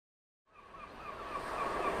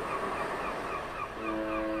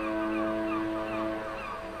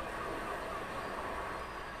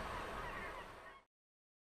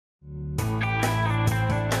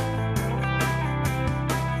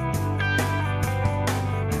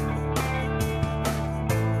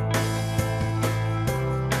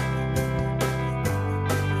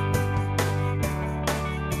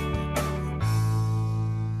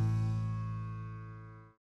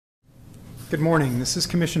Good morning. This is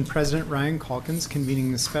Commission President Ryan Calkins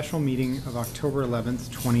convening the special meeting of October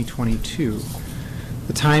 11th, 2022.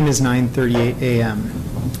 The time is 9:38 a.m.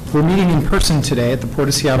 We're meeting in person today at the Port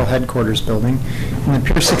of Seattle headquarters building in the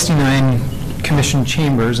Pier 69 Commission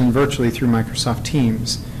chambers and virtually through Microsoft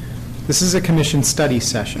Teams. This is a Commission study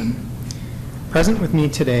session. Present with me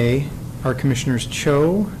today are Commissioners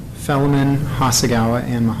Cho, Fellman, Hasegawa,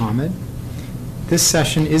 and Mohammed. This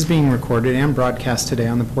session is being recorded and broadcast today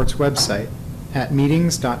on the Port's website at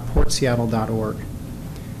meetings.portseattle.org.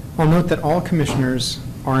 I'll note that all commissioners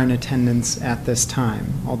are in attendance at this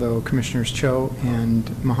time, although Commissioners Cho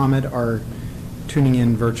and Mohammed are tuning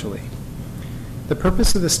in virtually. The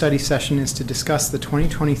purpose of the study session is to discuss the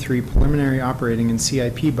 2023 preliminary operating and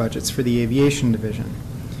CIP budgets for the Aviation Division.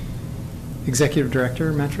 Executive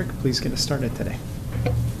Director Metric, please get us started today.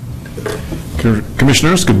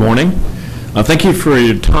 Commissioners, good morning. Thank you for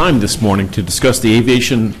your time this morning to discuss the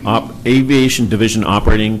Aviation Division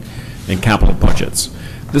operating and capital budgets.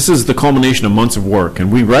 This is the culmination of months of work,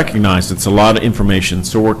 and we recognize it's a lot of information,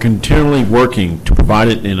 so we're continually working to provide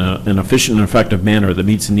it in an efficient and effective manner that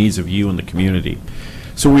meets the needs of you and the community.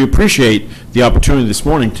 So we appreciate the opportunity this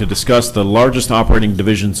morning to discuss the largest operating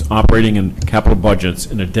division's operating and capital budgets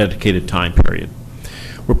in a dedicated time period.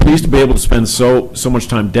 We're pleased to be able to spend so much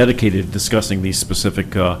time dedicated to discussing the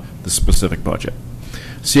specific budget.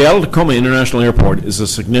 Seattle-Tacoma International Airport is a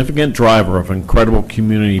significant driver of incredible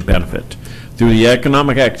community benefit through the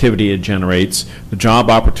economic activity it generates, the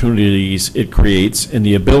job opportunities it creates, and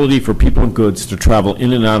the ability for people and goods to travel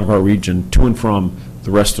in and out of our region to and from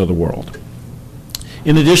the rest of the world.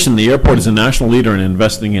 In addition, the airport is a national leader in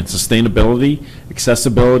investing in sustainability,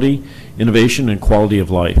 accessibility, innovation, and quality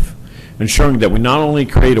of life, ensuring that we not only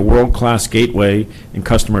create a world-class gateway and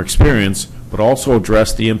customer experience, but also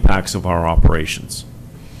address the impacts of our operations.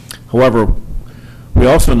 However, we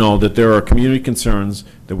also know that there are community concerns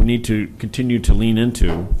that we need to continue to lean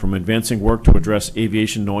into, from advancing work to address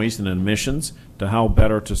aviation noise and emissions to how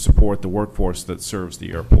better to support the workforce that serves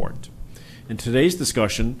the airport. In today's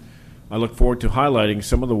discussion, I look forward to highlighting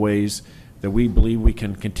some of the ways that we believe we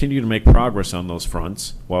can continue to make progress on those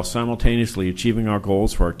fronts while simultaneously achieving our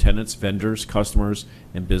goals for our tenants, vendors, customers,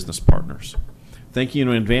 and business partners. Thank you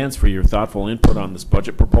in advance for your thoughtful input on this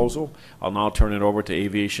budget proposal. I'll now turn it over to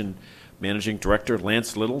Aviation Managing Director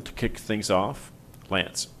Lance Little to kick things off.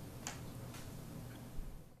 Lance.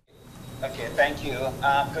 Okay, thank you.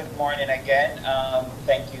 Good morning again.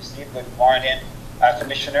 Thank you, Steve. Good morning,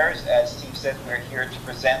 Commissioners. As Steve said, we're here to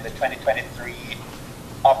present the 2023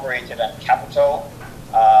 operated and capital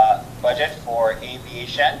budget for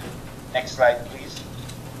aviation. Next slide, please.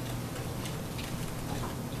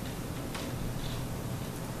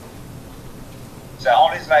 So I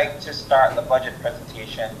always like to start the budget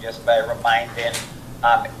presentation just by reminding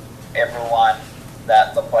everyone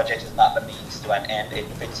that the budget is not the means to an end. It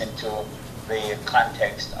fits into the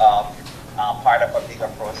context of part of a bigger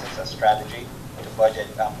process, a strategy, the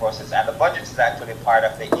budget process. And the budget is actually part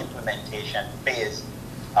of the implementation phase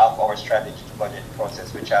of our strategy to budget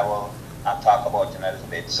process, which I will talk about in a little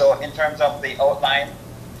bit. So in terms of the outline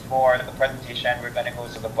for the presentation, we're going to go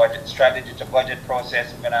through the budget strategy to budget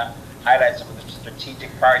process. We're going to highlight some of the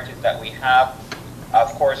strategic priorities that we have.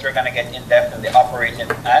 Of course, we're going to get in depth in the operating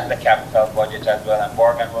and the capital budget as well, and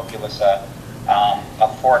Morgan will give us a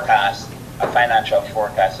forecast, a financial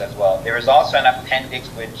forecast as well. There is also an appendix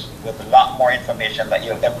with a lot more information that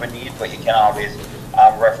you'll ever need, but you can always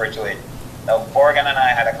refer to it. Now, Morgan and I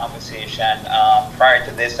had a conversation prior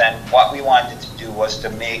to this, and what we wanted to do was to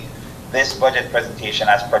make this budget presentation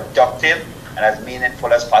as productive and as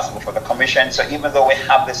meaningful as possible for the Commission. So even though we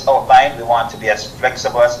have this outline, we want to be as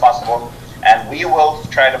flexible as possible, and we will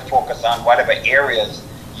try to focus on whatever areas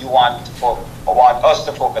you want us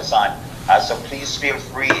to focus on. So please feel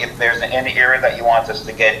free if there's any area that you want us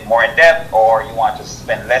to get more in depth or you want to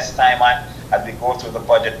spend less time on as we go through the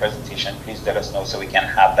budget presentation. Please let us know so we can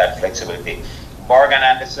have that flexibility. Morgan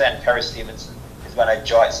Anderson and Terry Stevens is going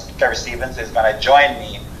to join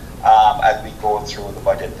me as we go through the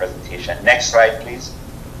budget presentation. Next slide, please.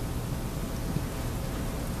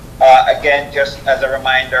 Again, just as a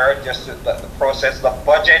reminder, just the process, the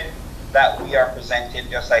budget that we are presenting,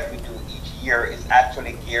 just like we do each year, is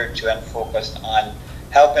actually geared to and focused on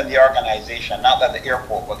helping the organization, not that the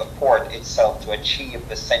airport, but the port itself, to achieve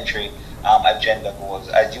the century agenda goals.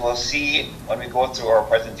 As you will see when we go through our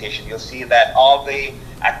presentation, you'll see that all the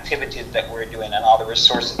activities that we're doing and all the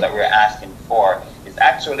resources that we're asking for is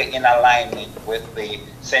actually in alignment with the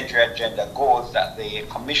century agenda goals that the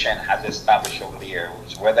Commission has established over the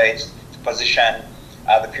years, whether it's to position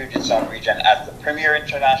the Puget Sound region as the premier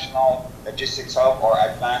international logistics hub or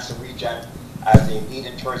advance the region as a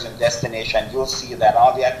leading tourism destination, you'll see that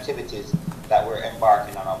all the activities that we're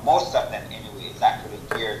embarking on, or most of them anyway, is actually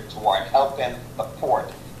geared toward helping the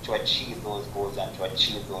port to achieve those goals and to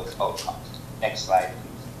achieve those outcomes. Next slide, please.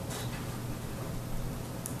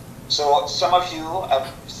 So some of you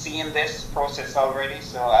have seen this process already,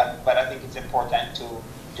 but I think it's important to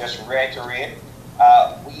just reiterate.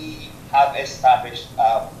 We have established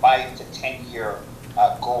 5 to 10 year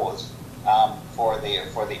goals for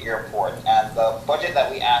the airport, and the budget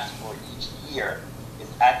that we ask for each year is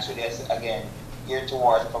actually, again, geared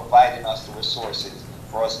towards providing us the resources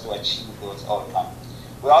for us to achieve those outcomes.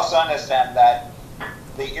 We also understand that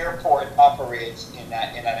the airport operates in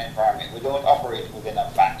an environment. We don't operate within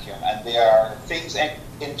a vacuum, and there are things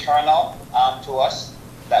internal to us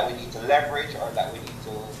that we need to leverage or that we need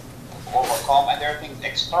to overcome, and there are things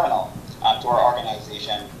external to our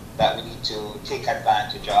organization that we need to take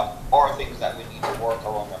advantage of, or things that we need to work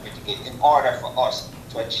around or mitigate in order for us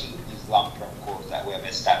to achieve these long-term goals that we have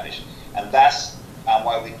established. And that's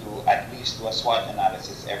why we do at least do a SWOT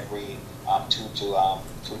analysis every 2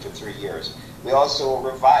 to 3 years. We also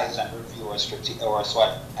revise and review our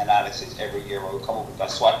SWOT analysis every year, where we come up with a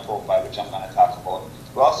SWOT profile, which I'm going to talk about.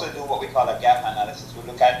 We also do what we call a gap analysis. We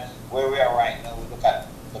look at where we are right now. We look at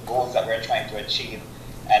the goals that we're trying to achieve,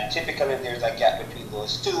 and typically there's a gap between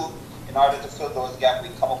those two. In order to fill those gaps,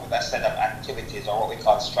 we come up with a set of activities, or what we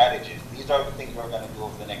call strategies. These are the things we're going to do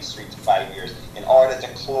over the next 3 to 5 years in order to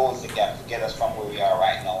close the gap, to get us from where we are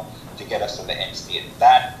right now, to get us to the end state.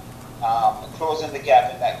 That closing the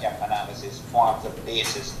gap in that gap analysis forms the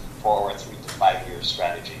basis for our 3 to 5 year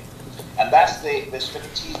strategy. And that's the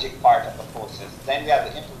strategic part of the process. Then we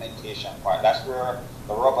have the implementation part. That's where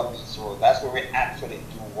the rubber meets the road. That's where we actually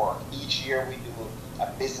do work. Each year we do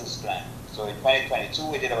a business plan. So in 2022,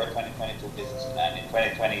 we did our 2022 business plan. In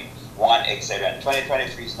 2021, etc. And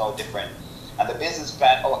 2023 is no different. And the business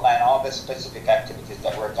plan outlines all the specific activities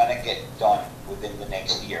that we're going to get done within the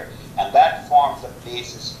next year. And that forms the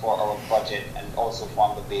basis for our budget, and also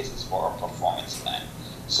forms the basis for our performance plan.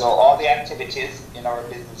 So all the activities in our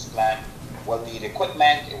business plan will need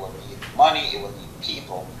equipment, it will need money, it will need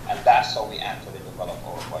people, and that's how we actually develop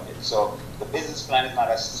our budget. So the business plan is not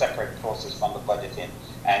a separate process from the budgeting,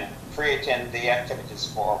 and creating the activities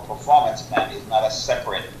for our performance plan is not a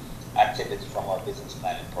separate activity from our business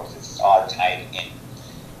planning process. It's all tied in.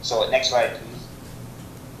 So next slide, please.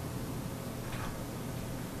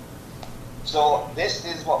 So this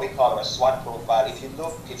is what we call our SWOT profile. If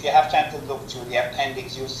you have time to look through the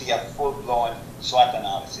appendix, you'll see a full-blown SWOT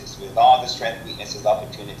analysis with all the strengths, weaknesses,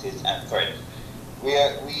 opportunities, and threats.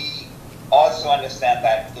 We also understand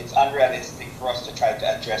that it's unrealistic for us to try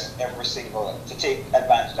to address to take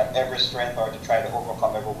advantage of every strength, or to try to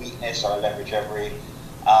overcome every weakness, or leverage every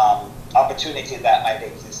opportunity that might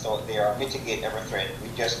exist out there, or mitigate every threat. We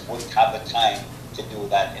just wouldn't have the time to do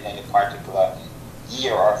that in any particular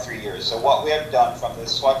year or 3 years. So what we have done from the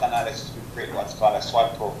SWOT analysis, we create what's called a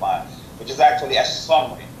SWOT profile, which is actually a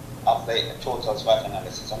summary of the total SWOT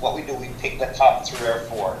analysis. And what we do, we pick the top 3 or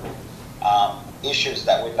 4 issues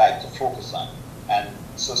that we'd like to focus on. And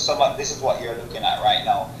so this is what you're looking at right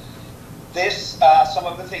now. Some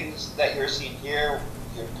of the things that you're seeing here,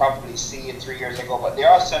 you probably see it 3 years ago, but there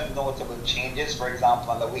are some notable changes. For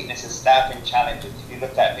example, on the weaknesses, staffing challenges. If you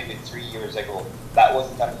looked at maybe 3 years ago, that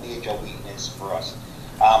wasn't a major weakness for us.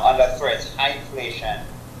 On the threats, high inflation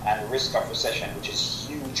and risk of recession, which is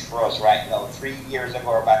huge for us right now. 3 years ago,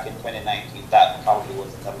 or back in 2019, that probably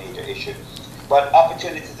wasn't a major issue. But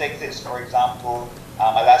opportunities exist. For example,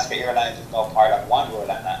 Alaska Airlines is now part of One World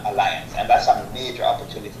Alliance, and that's a major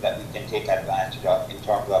opportunity that we can take advantage of in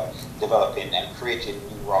terms of developing and creating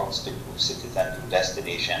new routes to new cities and new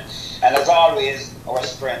destinations. And as always, our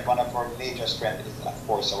strength, one of our major strengths is, of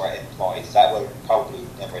course, our employees. That will probably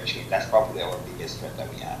never change. That's probably our biggest strength that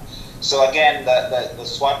we have. So again, the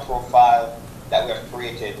SWOT profile that we have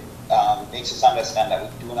created makes us understand that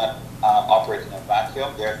we do not operate in a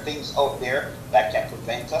vacuum. There are things out there that can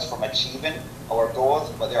prevent us from achieving our goals,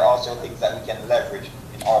 but there are also things that we can leverage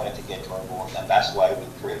in order to get to our goals, and that's why we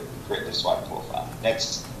create the SWOT profile.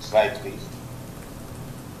 Next slide, please.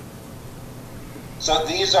 So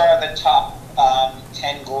these are the top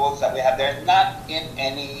 10 goals that we have. They're not in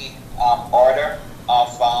any order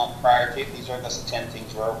of priority. These are just the 10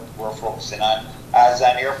 things we're focusing on. As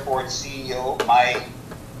an airport CEO, my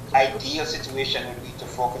ideal situation would be to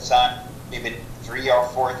focus on maybe 3 or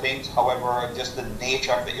 4 things. However, just the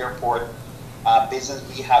nature of the airport business,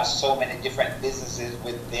 we have so many different businesses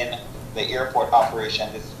within the airport operation.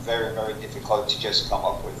 It's very, very difficult to just come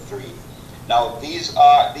up with 3. Now, these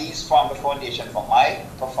form the foundation for my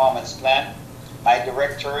performance plan. My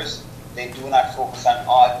directors they do not focus on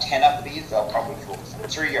all 10 of these. They'll probably focus on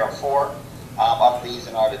 3 or 4 of these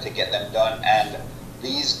in order to get them done. And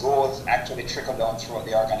these goals actually trickle down throughout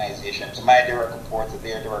the organization to my direct report, to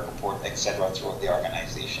their direct report, etc. throughout the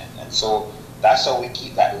organization. And so that's how we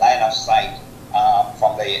keep that line of sight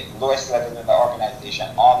from the lowest level in the organization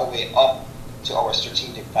all the way up to our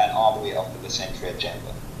strategic plan, all the way up to the century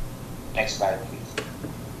agenda. Next slide, please.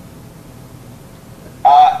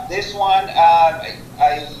 This one,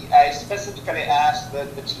 I specifically asked the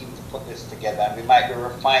team to put this together, and we might be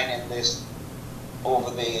refining this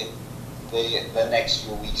over the next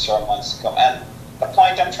few weeks or months to come. And the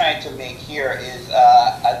point I'm trying to make here is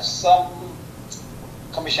at some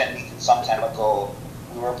commission meeting some time ago,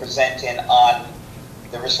 we were presenting on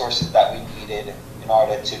the resources that we needed in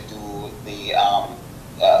order to do the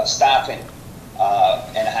staffing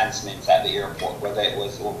enhancements at the airport, whether it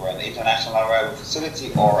was over an international arrival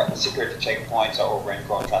facility or at security checkpoints or over in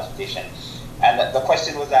ground transportation. And the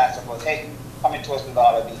question was asked about, hey, coming to us with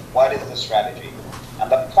all of these, what is the strategy?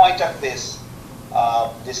 And the point of this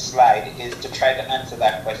slide is to try to answer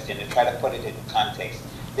that question and try to put it in context.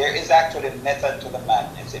 There is actually a method to the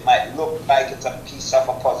madness. It might look like it's a piece of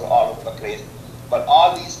a puzzle all over the place, but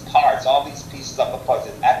all these parts, all these pieces of the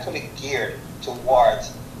puzzle is actually geared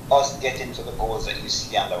towards us getting to the goals that you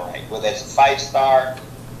see on the right, whether it's a 5-star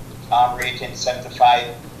rating,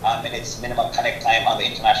 75 minutes minimum connect time on the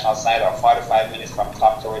international side, or 45 minutes from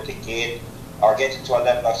clock tower to gate, or getting to a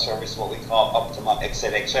level of service, what we call optimum,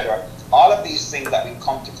 etc., etc. All of these things that we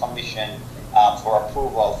come to commission for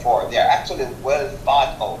approval for, they're actually well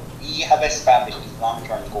thought out. We have established these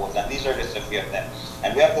long-term goals, and these are just a few of them.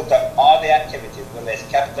 And we have looked at all the activities, whether it's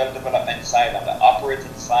capital development side, on the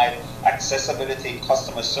operating side, accessibility,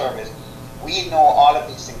 customer service. We know all of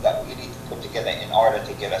these things that we need to put together in order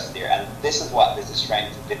to get us there. And this is what this is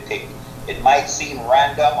trying to depict. It might seem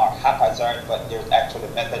random or haphazard, but there's actually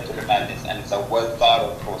a method to the madness, and it's a well thought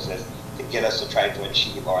out process to get us to try to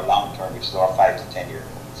achieve our long-term, which is our 5 to 10 year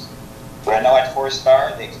goals. We're now at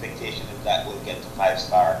 4-star. The expectation is that we'll get to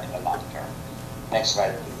 5-star in the long term. Next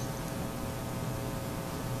slide, please.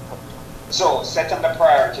 So, setting the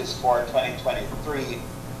priorities for 2023.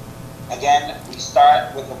 Again, we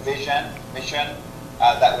start with a vision, mission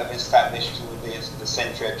that we have established through the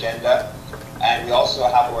century agenda. And we also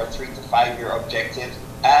have our 3 to 5 year objectives.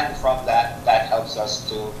 And from that, that helps us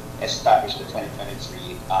to establish the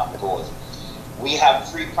 2023 goals. We have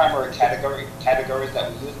 3 primary categories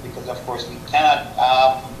that we use because, of course, we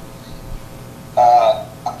cannot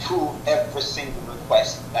approve every single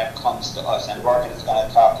request that comes to us. And Morgan is going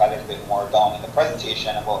to talk a little bit more down in the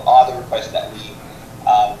presentation about all the requests that we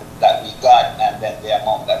got, and then the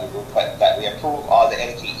amount that we approve, all the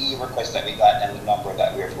LTE requests that we got, and the number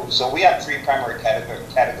that we approve. So we have 3 primary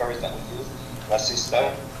categories that we use to assist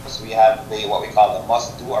us. We have what we call the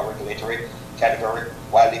must-do or regulatory category,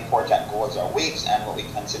 while the important goals are weeks, and what we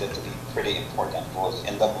consider to be pretty important goals.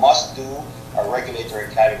 In the must-do or regulatory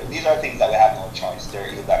category, these are things that we have no choice.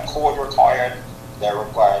 They're either code required, they're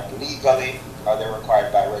required legally, or they're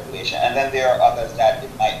required by regulation. And then there are others that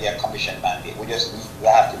it might be a commission mandate. We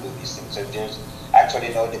have to do these things. So there's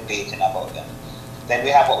actually no debating about them. Then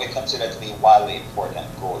we have what we consider to be wildly important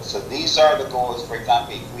goals. So these are the goals. For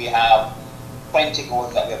example, if we have 20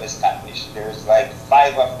 goals that we have established, there's like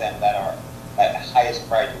 5 of them that are at the highest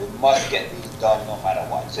priority. We must get these done no matter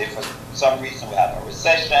what. So if for some reason we have a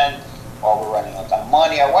recession, or we're running out of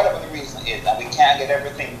money, or whatever the reason is, and we can't get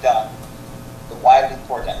everything done, the widely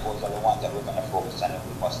important goals are the ones that we're going to focus on, and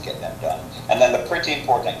we must get them done. And then the pretty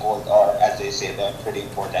important goals are, as they say, they're pretty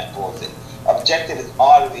important goals. The objective is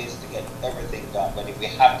always to get everything done, but if we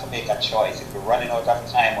have to make a choice, if we're running out of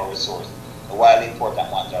time or resource, the widely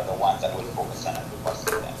important ones are the ones that we'll focus on, and we must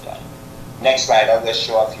get them done. Next slide, I'll just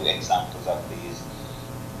show a few examples of these.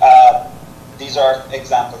 These are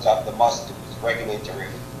examples of the must-dos, regulatory.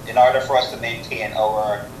 In order for us to maintain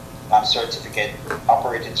our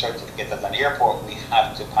operating certificate as an airport, we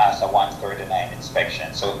have to pass a 139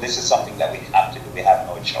 inspection. So this is something that we have to do. We have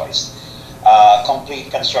no choice. Complete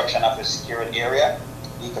construction of a secured area,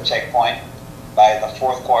 eco checkpoint, by the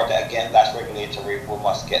 4th quarter. Again, that's regulatory. We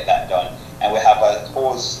must get that done. And we have a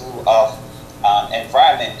whole slew of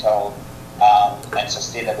environmental and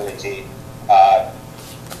sustainability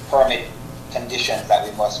permit conditions that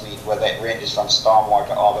we must meet, whether it ranges from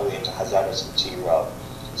stormwater all the way to hazardous material.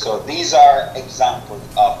 So these are examples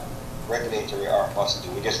of regulatory or must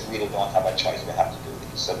do. We just really don't have a choice. We have to do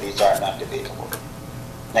these. So these are not debatable.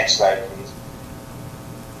 Next slide, please.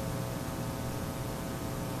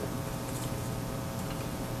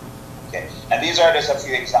 Okay. And And these are just a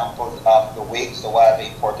few examples of the weights, the what are the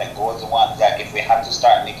important goals, the ones that if we have to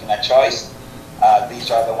start making a choice,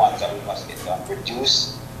 these are the ones that we must get done.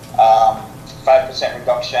 Reduce 5%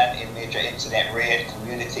 reduction in major incident rate.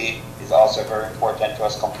 Community is also very important to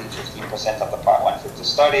us. Complete 15% of the Part 150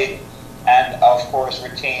 study. And of course,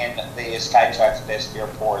 retain the Skytrax Best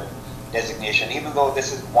Airport designation. Even though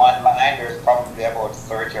this is one line, there's probably about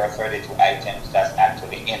 30 or 32 items that's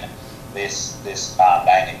actually in this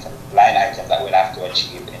line item that we'll have to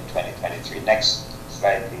achieve in 2023. Next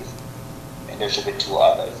slide, please. And there should be two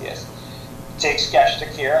others, yes. Takes cash to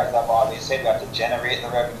care, as I've always said, we have to generate the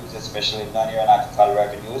revenues, especially non-aeronautical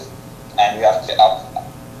revenues, and we have to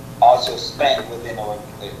also spend within our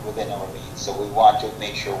means. So we want to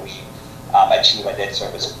make sure we achieve a debt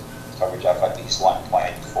service coverage of at least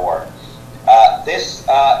 1.4.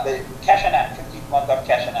 The cash on hand, 15th month of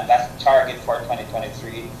cash on hand, that's the target for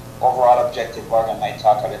 2023. Overall objective, Morgan might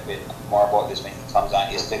talk a little bit more about this when he comes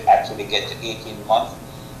on, is to actually get to 18 months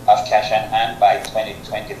of cash on hand by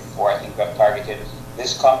 2024. I think we've targeted.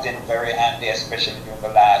 This comes in very handy, especially during the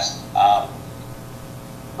last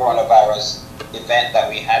coronavirus event that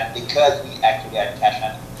we had, because we actually had cash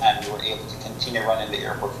on hand. We were able to continue running the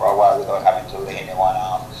airport for a while without having to lay anyone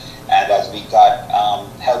off. And as we got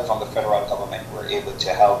help from the federal government, we were able to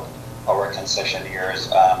help our concessionaires,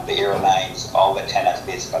 the airlines, all the tenants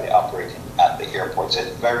basically operating at the airport. So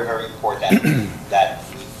it's very, very important that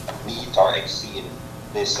we meet or exceed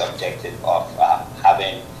this objective of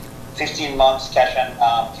having 15 months cash on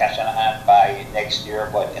hand by next year,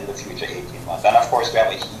 but in the future 18 months. And of course, we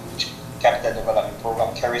have a huge capital development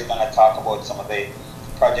program. Kerry's going to talk about some of the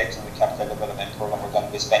projects in the capital development program. We're going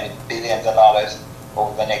to be spending billions of dollars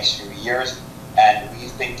over the next few years, and we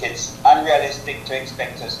think it's unrealistic to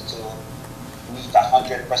expect us to meet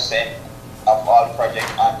 100% of all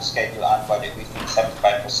projects on schedule, on budget. We think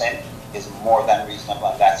 75% is more than reasonable,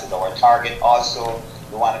 and that's our target. Also,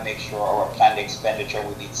 we want to make sure our planned expenditure,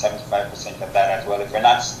 we need 75% of that as well. If we're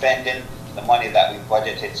not spending the money that we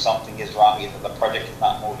budgeted, something is wrong. Either the project is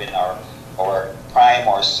not moving, or prime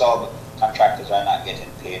or sub contractors are not getting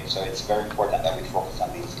paid. So it's very important that we focus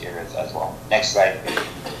on these areas as well. Next slide, please.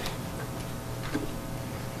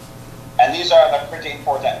 And these are the pretty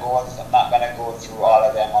important goals. I'm not going to go through all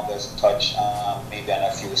of them. I'll just touch maybe on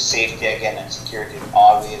a few. Safety again, and security is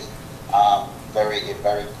always very,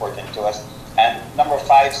 very important to us. And number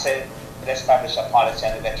 5 said, establish a policy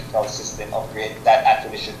on electrical system upgrade. That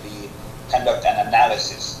actually should be conduct an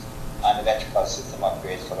analysis on electrical system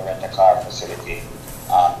upgrades for the rental-car facility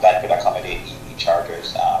that could accommodate EV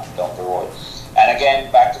chargers down the road. And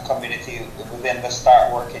again, back to community, within the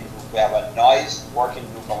START working group, we have a noise working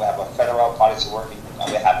group, and we have a federal policy working group,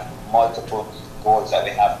 and we have multiple goals that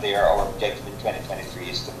we have there. Our objective in 2023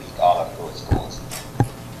 is to meet all of those goals.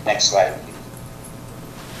 Next slide, please.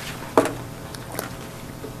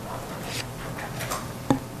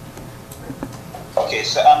 Okay,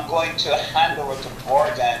 so I'm going to hand over to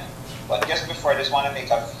Morgan, but just before I just want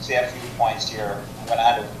to say a few points here. I'm going to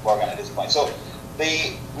hand over to Morgan at this point. So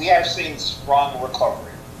we are seeing strong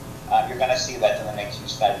recovery. You're going to see that in the next few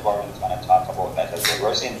slides. Morgan is going to talk about that as well.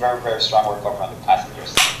 We're seeing very, very strong recovery on the passenger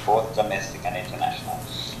side, both domestic and international.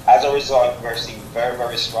 As a result, we're seeing very,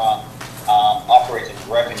 very strong operating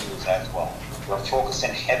revenues as well. We're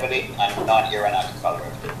focusing heavily on non-aeronautical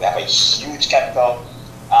revenue. We have a huge capital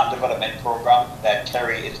development program that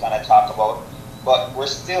Kerry is going to talk about, but we're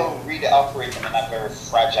still really operating in a very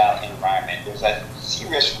fragile environment. There's a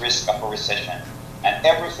serious risk of a recession, and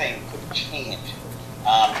everything could change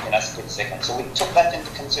in a split second. So we took that into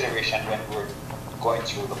consideration when we were going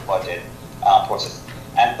through the budget process.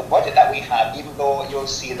 And the budget that we have, even though you'll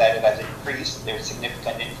see that it has increased, there's a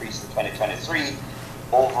significant increase in 2023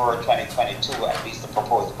 over 2022, at least the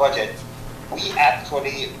proposed budget, we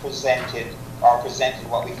actually presented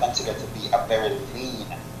what we consider to be a very lean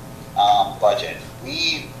budget.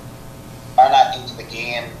 We are not into the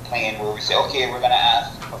game playing where we say, okay, we're going to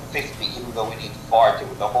ask for 50, even though we need 40,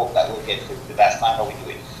 with the hope that we'll get 50. That's not how we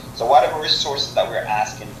do it. So whatever resources that we're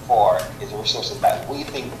asking for is the resources that we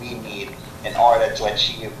think we need in order to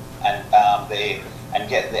achieve and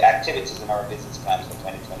get the activities in our business plans for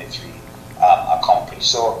 2023 accomplished.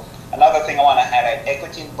 So another thing I want to highlight,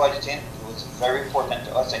 equity in budgeting. It's very important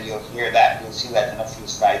to us, and you'll see that in a few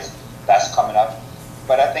slides that's coming up.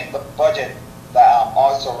 But I think the budget that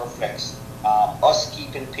also reflects us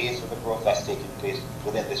keeping pace with the growth that's taking place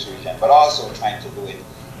within this region, but also trying to do it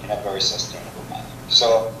in a very sustainable manner.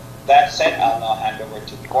 So that said, I'll now hand over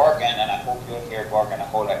to Gorgon, and I hope you'll hear Gorgon a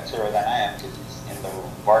whole lot clearer than I am because he's in the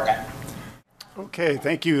room. Gorgon. Okay,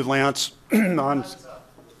 thank you, Lance.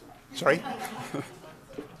 Sorry?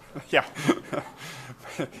 Yeah.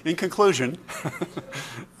 In conclusion,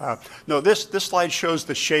 no, this slide shows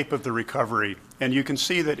the shape of the recovery. And you can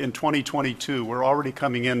see that in 2022, we're already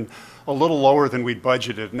coming in a little lower than we'd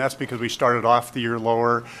budgeted. And that's because we started off the year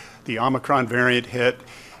lower, the Omicron variant hit,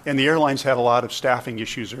 and the airlines had a lot of staffing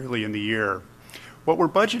issues early in the year. What we're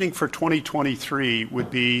budgeting for 2023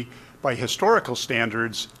 would be, by historical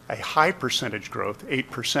standards, a high percentage growth,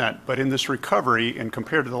 8%. But in this recovery, and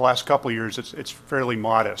compared to the last couple of years, it's fairly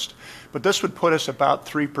modest. But this would put us about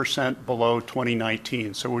 3% below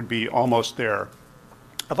 2019, so we'd be almost there.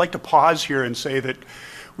 I'd like to pause here and say that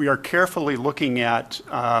we are carefully looking at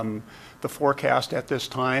the forecast at this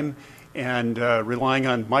time and relying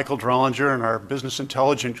on Michael Drollinger and our business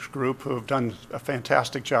intelligence group, who have done a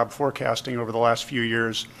fantastic job forecasting over the last few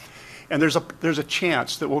years. And there's a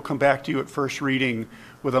chance that we'll come back to you at first reading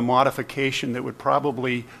with a modification that would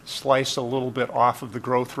probably slice a little bit off of the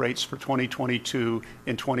growth rates for 2022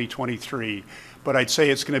 and 2023. But I'd say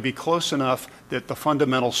it's going to be close enough that the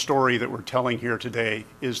fundamental story that we're telling here today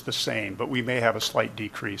is the same, but we may have a slight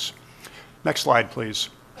decrease. Next slide, please.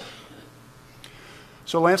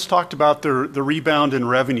 So Lance talked about the rebound in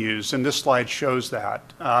revenues, and this slide shows that.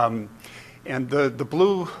 And the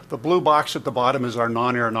blue box at the bottom is our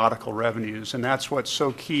non-aeronautical revenues, and that's what's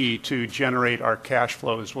so key to generate our cash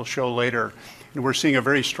flows. We'll show later, and we're seeing a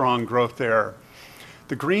very strong growth there.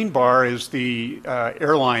 The green bar is the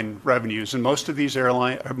airline revenues, and most of these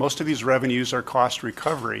revenues are cost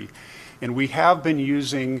recovery, and we have been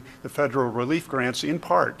using the federal relief grants in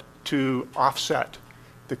part to offset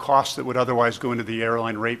the costs that would otherwise go into the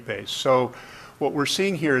airline rate base. So what we're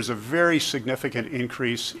seeing here is a very significant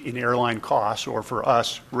increase in airline costs, or for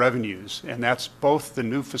us, revenues. And that's both the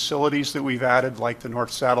new facilities that we've added, like the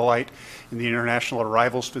North Satellite and the International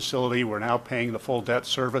Arrivals Facility. We're now paying the full debt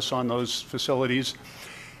service on those facilities.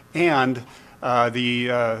 And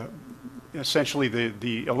essentially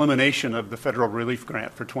the elimination of the federal relief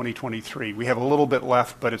grant for 2023. We have a little bit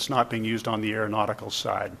left, but it's not being used on the aeronautical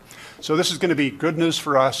side. So this is going to be good news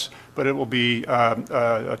for us, but it will be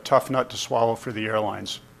a tough nut to swallow for the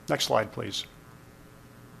airlines. Next slide, please.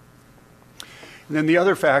 And then the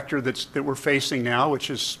other factor that we're facing now, which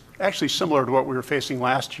is actually similar to what we were facing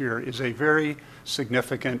last year, is a very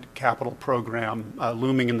significant capital program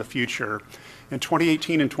looming in the future. In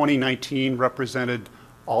 2018 and 2019 represented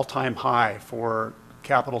all-time high for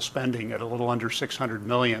capital spending at a little under $600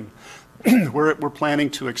 million. We're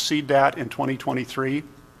planning to exceed that in 2023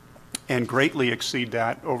 and greatly exceed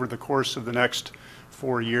that over the course of the next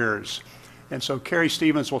 4 years. And so Carrie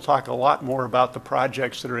Stevens will talk a lot more about the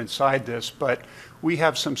projects that are inside this, but we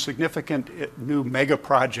have some significant new mega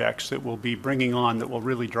projects that we'll be bringing on that will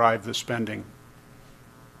really drive the spending.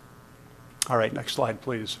 All right, next slide,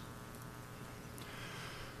 please.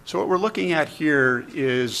 So what we're looking at here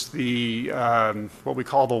is the what we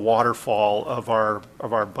call the waterfall of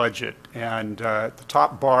our budget, and at the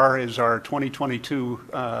top bar is our 2022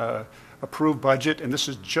 approved budget, and this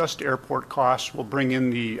is just airport costs. We'll bring in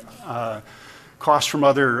the costs from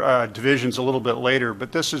other divisions a little bit later,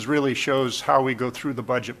 but this really shows how we go through the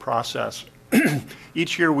budget process.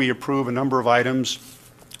 Each year we approve a number of items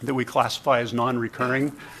that we classify as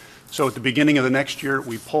non-recurring. So at the beginning of the next year,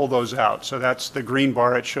 we pull those out. So that's the green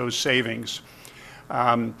bar, it shows savings.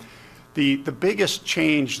 The biggest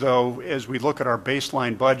change, though, as we look at our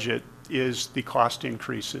baseline budget, is the cost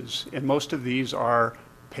increases. And most of these are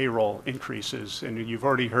payroll increases. And you've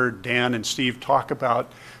already heard Dan and Steve talk about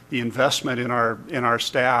the investment in our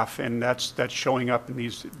staff, and that's showing up in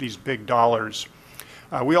these big dollars.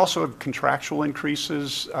 We also have contractual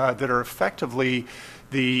increases that are effectively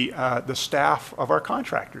the staff of our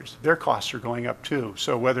contractors. Their costs are going up too.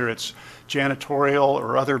 So whether it's janitorial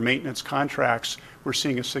or other maintenance contracts, we're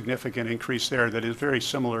seeing a significant increase there that is very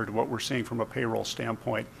similar to what we're seeing from a payroll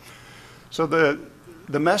standpoint. So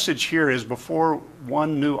the message here is, before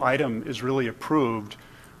one new item is really approved,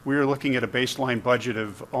 we are looking at a baseline budget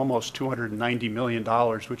of almost $290 million,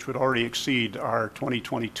 which would already exceed our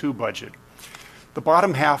 2022 budget. The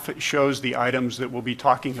bottom half shows the items that we'll be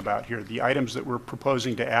talking about here, the items that we're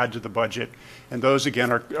proposing to add to the budget. And those,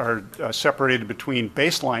 again, are separated between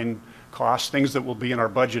baseline costs, things that will be in our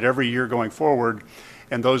budget every year going forward,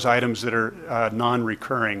 and those items that are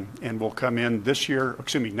non-recurring and will come in next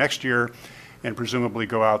year, and presumably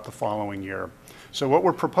go out the following year. So what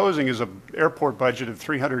we're proposing is an airport budget of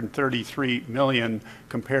 $333 million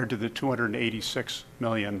compared to the $286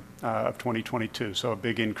 million of 2022, so a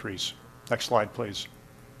big increase. Next slide, please.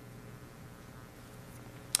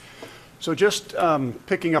 So just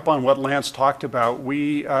picking up on what Lance talked about,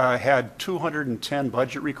 we had 210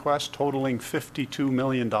 budget requests totaling $52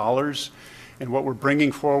 million. And what we're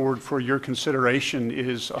bringing forward for your consideration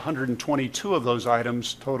is 122 of those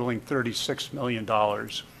items totaling $36 million.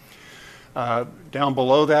 Down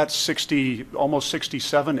below that, almost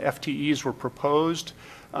 67 FTEs were proposed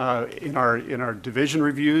in our division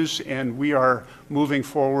reviews, and we are moving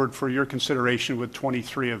forward for your consideration with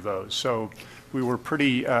 23 of those. So we were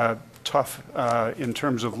pretty tough in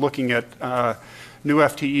terms of looking at new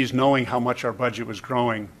FTEs, knowing how much our budget was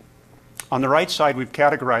growing. On the right side, we've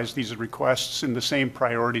categorized these requests in the same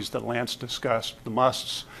priorities that Lance discussed: the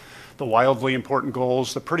musts, the wildly important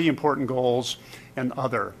goals, the pretty important goals, and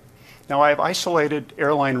other. Now, I've isolated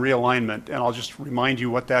airline realignment, and I'll just remind you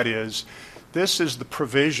what that is. This is the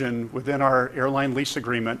provision within our airline lease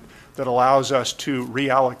agreement that allows us to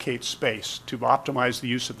reallocate space, to optimize the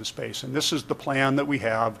use of the space. And this is the plan that we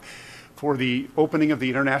have for the opening of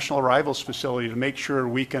the International Arrivals Facility to make sure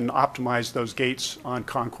we can optimize those gates on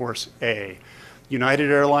Concourse A.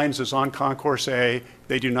 United Airlines is on Concourse A.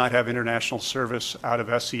 They do not have international service out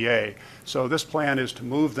of SEA. So this plan is to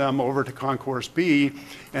move them over to Concourse B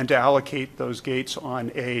and to allocate those gates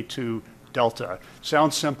on A to Delta.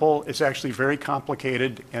 Sounds simple. It's actually very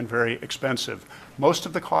complicated and very expensive. Most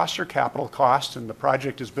of the costs are capital costs, and the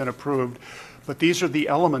project has been approved, but these are the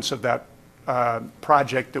elements of that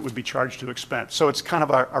project that would be charged to expense. So it's kind of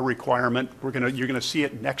a requirement. You're going to see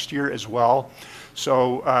it next year as well.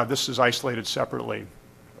 So this is isolated separately.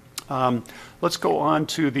 Let's go on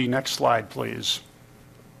to the next slide, please.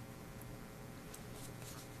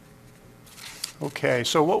 Okay,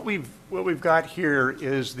 so what we've got here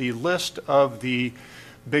is the list of the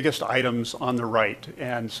biggest items on the right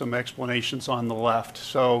and some explanations on the left.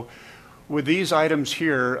 So with these items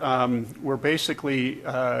here, we're basically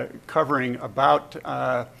covering about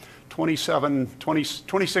 27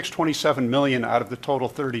 million out of the total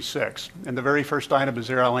 36. And the very first item is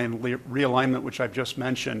airline realignment, which I've just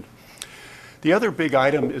mentioned. The other big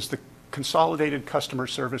item is the Consolidated Customer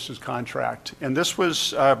Services Contract. And this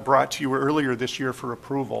was brought to you earlier this year for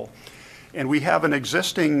approval. And we have an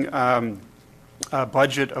existing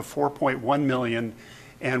budget of 4.1 million.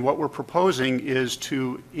 And what we're proposing is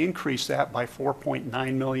to increase that by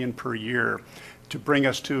 4.9 million per year to bring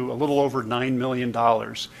us to a little over $9 million.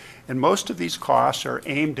 And most of these costs are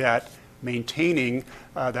aimed at maintaining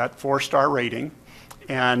that 4-star rating.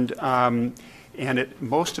 And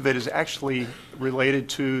most of it is actually related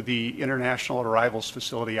to the International Arrivals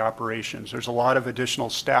Facility operations. There's a lot of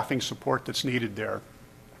additional staffing support that's needed there.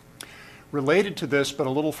 Related to this, but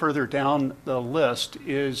a little further down the list,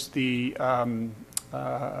 is the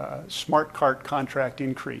Smart Cart contract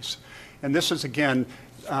increase. And this is, again,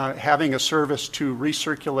 having a service to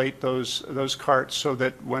recirculate those carts so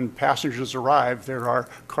that when passengers arrive, there are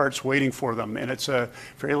carts waiting for them. And it's a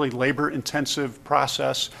fairly labor-intensive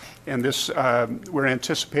process. And this, we're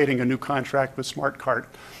anticipating a new contract with Smart Cart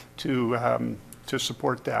to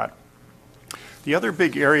support that. The other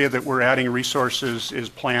big area that we're adding resources is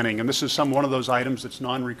planning. And this is one of those items that's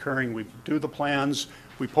non-recurring. We do the plans,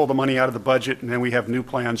 we pull the money out of the budget, and then we have new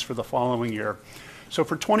plans for the following year. So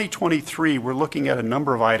for 2023, we're looking at a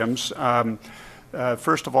number of items.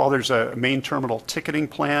 First of all, there's a main terminal ticketing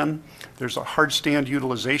plan. There's a hard stand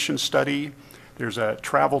utilization study. There's a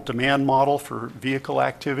travel demand model for vehicle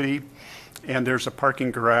activity. And there's a parking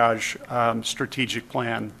garage strategic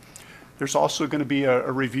plan. There's also going to be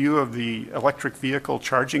a review of the electric vehicle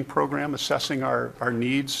charging program, assessing our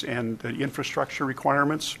needs and the infrastructure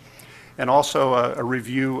requirements. And also a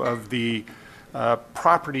review of the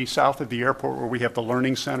property south of the airport where we have the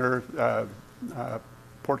Learning Center.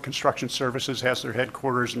 Port Construction Services has their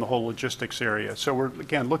headquarters in the whole logistics area. So we're,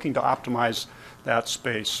 again, looking to optimize that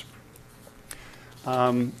space.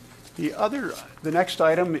 The next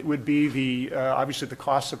item would be obviously the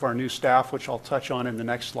costs of our new staff, which I'll touch on in the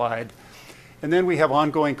next slide. And then we have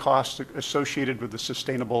ongoing costs associated with the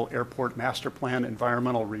Sustainable Airport Master Plan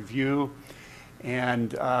environmental review,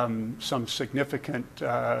 and some significant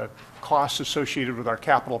costs associated with our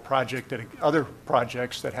capital project and other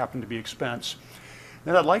projects that happen to be expense.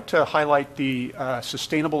 Then I'd like to highlight the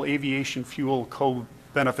Sustainable Aviation Fuel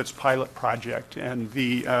Co-Benefits Pilot Project. And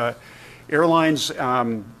the airlines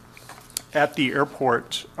at the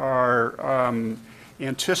airport are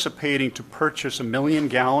anticipating to purchase 1 million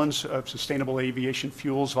gallons of sustainable aviation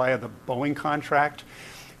fuels via the Boeing contract.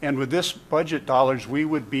 And with this budget dollars, we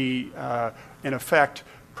would be, in effect,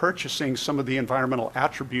 purchasing some of the environmental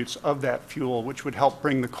attributes of that fuel, which would help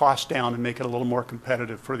bring the cost down and make it a little more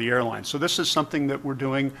competitive for the airline. So this is something that we're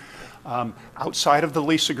doing outside of the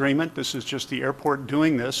lease agreement. This is just the airport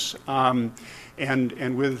doing this, and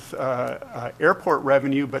with airport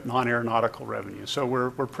revenue, but non-aeronautical revenue. So we're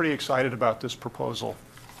pretty excited about this proposal.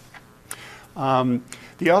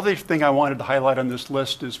 The other thing I wanted to highlight on this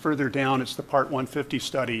list is further down, it's the Part 150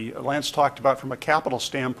 study. Lance talked about from a capital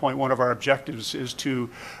standpoint, one of our objectives is to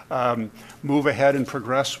move ahead and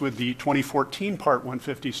progress with the 2014 Part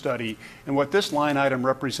 150 study. And what this line item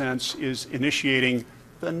represents is initiating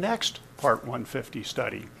the next Part 150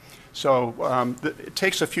 study. So it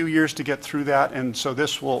takes a few years to get through that, and so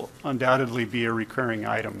this will undoubtedly be a recurring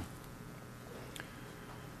item.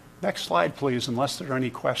 Next slide, please, unless there are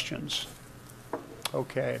any questions.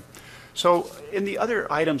 Okay. So in the other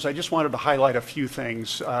items, I just wanted to highlight a few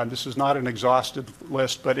things. This is not an exhaustive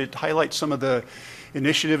list, but it highlights some of the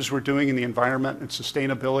initiatives we're doing in the environment and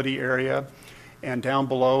sustainability area. And down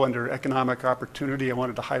below under economic opportunity, I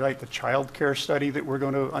wanted to highlight the child care study that we're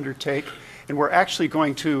going to undertake. And we're actually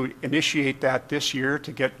going to initiate that this year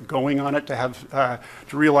to get going on it, to have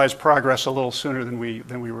to realize progress a little sooner than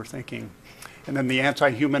we were thinking. And then the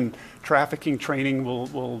anti-human trafficking training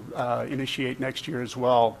will initiate next year as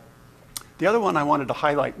well. The other one I wanted to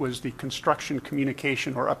highlight was the construction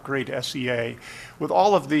communication or upgrade SEA. With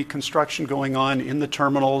all of the construction going on in the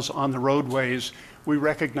terminals, on the roadways, we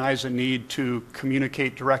recognize a need to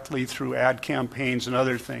communicate directly through ad campaigns and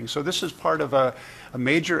other things. So this is part of a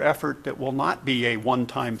major effort that will not be a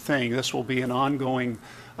one-time thing. This will be an ongoing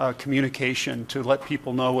communication to let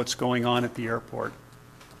people know what's going on at the airport.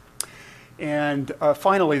 And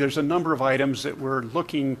finally, there's a number of items that we're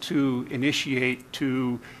looking to initiate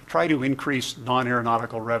to try to increase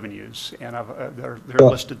non-aeronautical revenues. And they're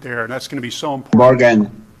listed there, and that's going to be so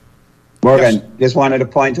important. Morgan, Yes. just wanted to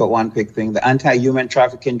point out one quick thing. The anti-human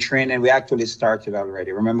trafficking training, we actually started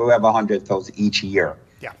already. Remember, we have 100,000 each year.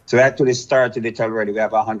 Yeah. So we actually started it already. We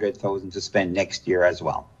have 100,000 to spend next year as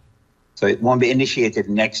well. So it won't be initiated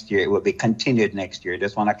next year. It will be continued next year.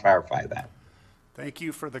 Just want to clarify that. Thank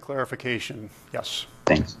you for the clarification. Yes.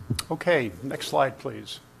 Thanks. Okay, next slide,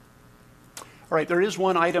 please. All right, there is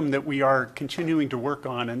one item that we are continuing to work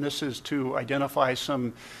on, and this is to identify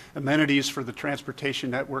some amenities for the transportation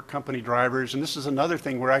network company drivers. And this is another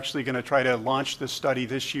thing, we're actually going to try to launch this study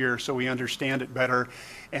this year so we understand it better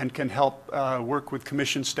and can help work with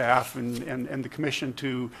commission staff and the commission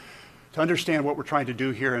to understand what we're trying to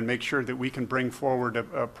do here and make sure that we can bring forward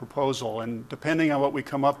a proposal. And depending on what we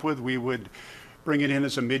come up with, we would bring it in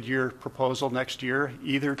as a mid-year proposal next year,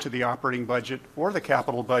 either to the operating budget or the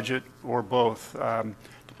capital budget, or both,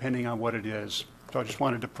 depending on what it is. So I just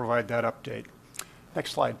wanted to provide that update.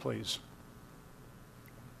 Next slide, please.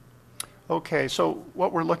 Okay, so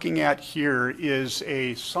what we're looking at here is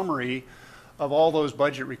a summary of all those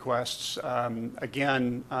budget requests,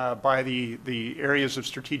 again, by the areas of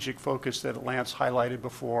strategic focus that Lance highlighted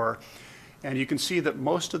before. And you can see that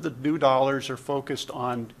most of the new dollars are focused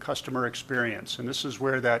on customer experience. And this is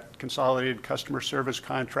where that consolidated customer service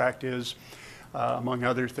contract is, among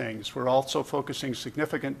other things. We're also focusing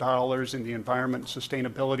significant dollars in the environment and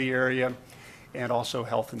sustainability area, and also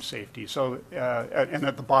health and safety. So, and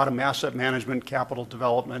at the bottom, asset management, capital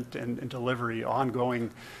development, and delivery ongoing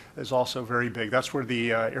is also very big. That's where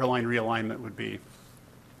the airline realignment would be.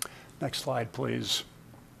 Next slide, please.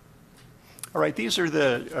 All right, these are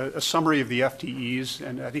a summary of the FTEs,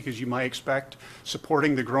 and I think, as you might expect,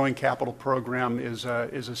 supporting the growing capital program is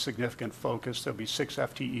a significant focus. There'll be 6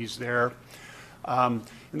 FTEs there. In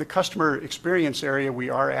the customer experience area, we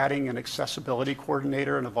are adding an accessibility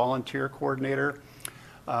coordinator and a volunteer coordinator.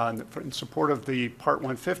 In support of the Part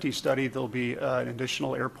 150 study, there'll be an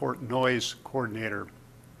additional airport noise coordinator.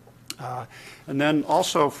 And then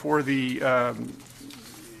also for the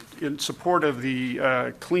in support of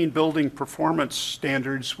the clean building performance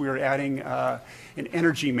standards, we are adding an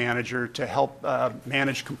energy manager to help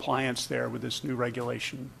manage compliance there with this new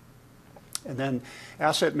regulation. And then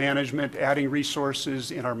asset management, adding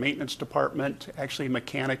resources in our maintenance department, actually a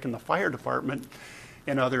mechanic in the fire department,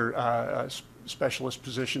 and other specialist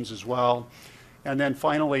positions as well. And then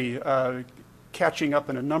finally, catching up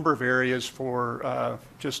in a number of areas for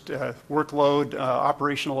just workload,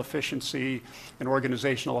 operational efficiency, and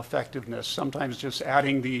organizational effectiveness. Sometimes just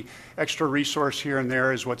adding the extra resource here and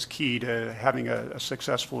there is what's key to having a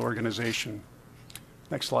successful organization.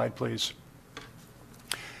 Next slide, please.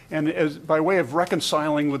 And as, by way of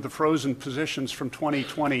reconciling with the frozen positions from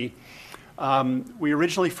 2020, we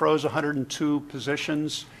originally froze 102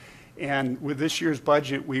 positions, and with this year's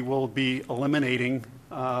budget, we will be eliminating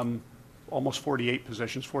almost 48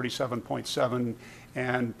 positions, 47.7,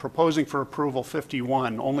 and proposing for approval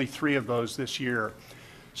 51, only 3 of those this year.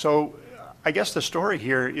 So I guess the story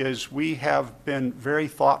here is we have been very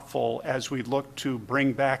thoughtful as we look to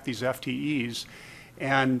bring back these FTEs,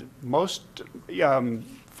 and most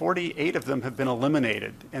 48 of them have been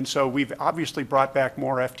eliminated. And so we've obviously brought back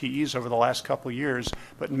more FTEs over the last couple of years,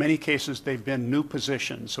 but in many cases they've been new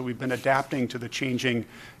positions. So we've been adapting to the changing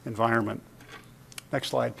environment. Next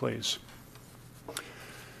slide, please.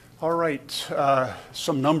 All right,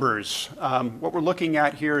 some numbers. What we're looking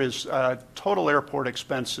at here is total airport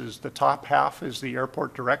expenses. The top half is the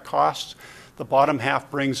airport direct costs. The bottom half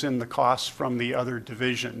brings in the costs from the other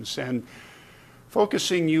divisions. And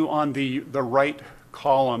focusing you on the right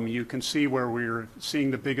column, you can see where we're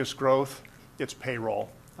seeing the biggest growth. It's payroll.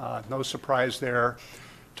 No surprise there.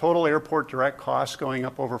 Total airport direct costs going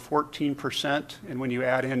up over 14%. And when you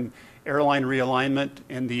add in airline realignment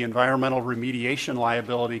and the environmental remediation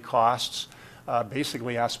liability costs,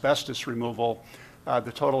 basically asbestos removal,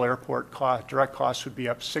 the total airport direct costs would be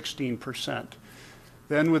up 16%.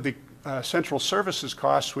 Then with the central services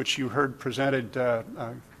costs, which you heard presented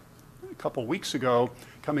a couple weeks ago,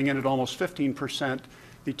 coming in at almost 15%,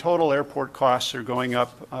 the total airport costs are going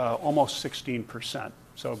up almost 16%.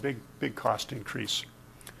 So big cost increase.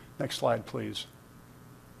 Next slide, please.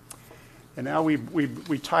 And now we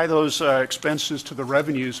tie those expenses to the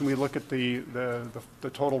revenues, and we look at the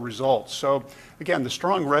total results. So again, the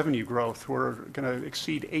strong revenue growth, we're going to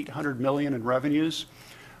exceed $800 million in revenues,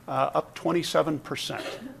 up 27%.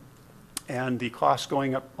 And the costs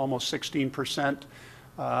going up almost 16%.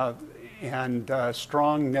 And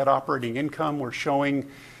strong net operating income. We're showing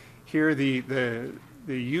here the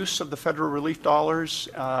use of the federal relief dollars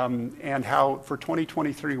and how for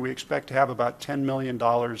 2023 we expect to have about $10 million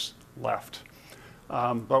left.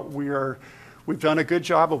 But we've done a good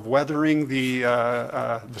job of weathering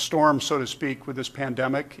the storm, so to speak, with this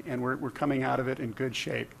pandemic, and we're coming out of it in good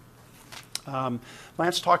shape.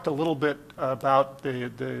 Lance talked a little bit about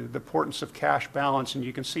the importance of cash balance, and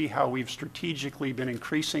you can see how we've strategically been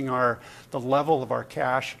increasing the level of our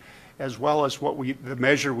cash, as well as the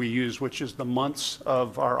measure we use, which is the months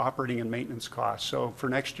of our operating and maintenance costs. So for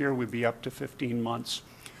next year, we'd be up to 15 months.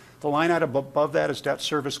 The line item above that is debt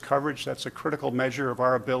service coverage. That's a critical measure of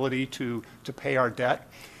our ability to pay our debt.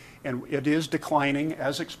 And it is declining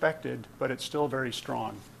as expected, but it's still very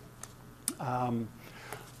strong.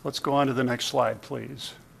 Let's go on to the next slide,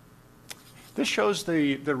 please. This shows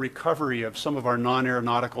the recovery of some of our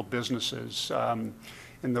non-aeronautical businesses.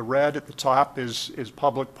 In the red at the top is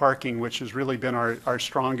public parking, which has really been our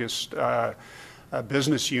strongest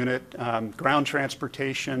business unit. Ground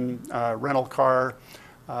transportation, rental car,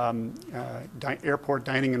 airport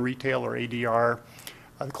dining and retail, or ADR.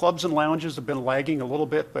 The clubs and lounges have been lagging a little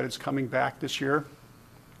bit, but it's coming back this year.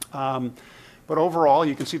 But overall,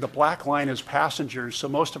 you can see the black line is passengers, so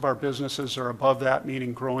most of our businesses are above that,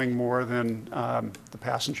 meaning growing more than the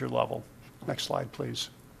passenger level. Next slide,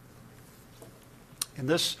 please. And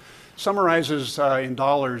this summarizes in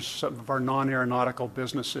dollars some of our non-aeronautical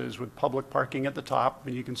businesses, with public parking at the top,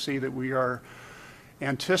 and you can see that we are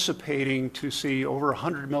anticipating to see over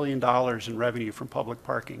 $100 million in revenue from public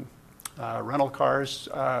parking. Rental cars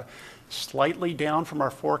slightly down from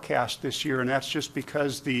our forecast this year, and that's just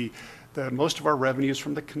because most of our revenues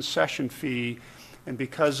from the concession fee, and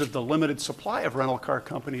because of the limited supply of rental car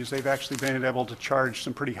companies, they've actually been able to charge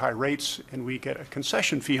some pretty high rates, and we get a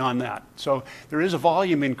concession fee on that. So there is a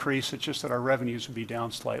volume increase, it's just that our revenues would be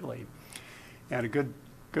down slightly. And a good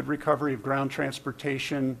recovery of ground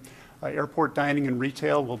transportation. Airport dining and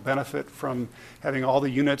retail will benefit from having all the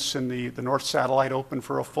units in the North Satellite open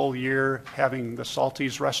for a full year, having the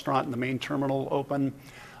Salty's restaurant in the main terminal open.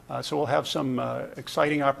 So we'll have some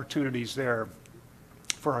exciting opportunities there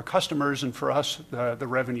for our customers and for us, the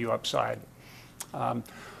revenue upside.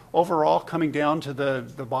 Overall, coming down to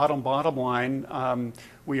the bottom line,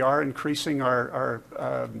 we are increasing our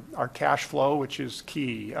cash flow, which is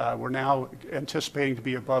key. We're now anticipating to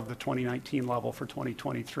be above the 2019 level for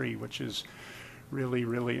 2023, which is really,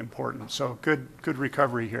 really important. So good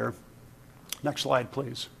recovery here. Next slide,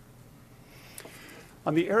 please.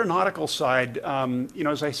 On the aeronautical side,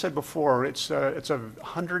 as I said before, it's a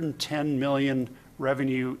 $110 million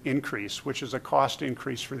revenue increase, which is a cost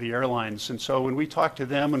increase for the airlines. And so when we talk to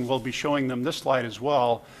them, and we'll be showing them this slide as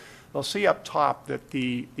well, they'll see up top that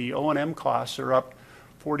the O&M costs are up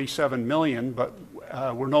 $47 million, but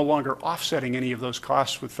we're no longer offsetting any of those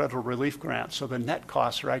costs with federal relief grants. So the net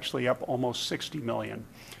costs are actually up almost $60 million.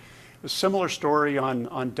 A similar story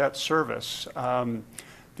on debt service.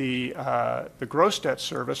 The gross debt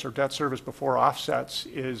service, or debt service before offsets,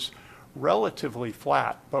 is relatively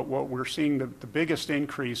flat, but what we're seeing the biggest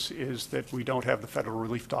increase is that we don't have the federal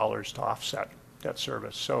relief dollars to offset debt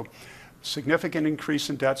service. So significant increase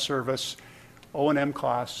in debt service. O&M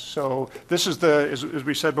costs. So this is as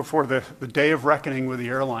we said before, the day of reckoning with the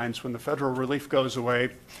airlines. When the federal relief goes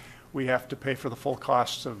away, we have to pay for the full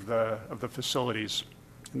costs of the facilities,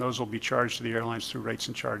 and those will be charged to the airlines through rates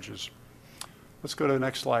and charges. Let's go to the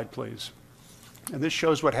next slide, please. And this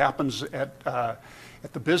shows what happens at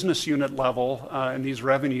the business unit level, and these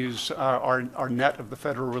revenues are net of the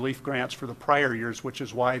federal relief grants for the prior years, which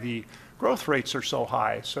is why the growth rates are so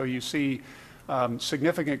high. So you see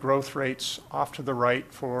significant growth rates off to the right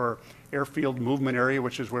for airfield movement area,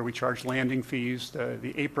 which is where we charge landing fees,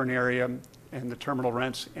 the apron area, and the terminal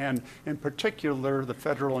rents, and in particular, the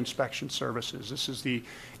federal inspection services. This is the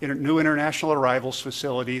new international arrivals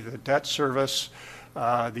facility, the debt service,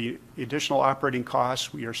 the additional operating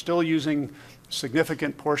costs. We are still using a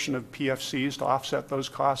significant portion of PFCs to offset those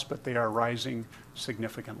costs, but they are rising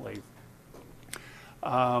significantly.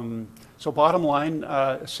 So bottom line,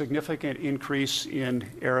 a significant increase in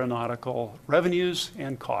aeronautical revenues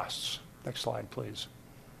and costs. Next slide, please.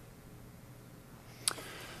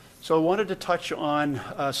 So I wanted to touch on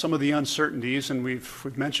some of the uncertainties, and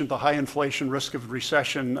we've mentioned the high inflation risk of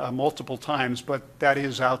recession multiple times, but that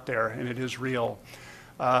is out there and it is real.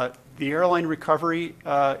 The airline recovery,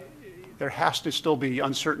 there has to still be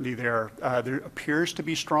uncertainty there. There appears to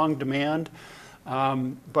be strong demand,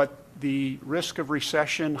 but the risk of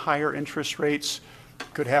recession, higher interest rates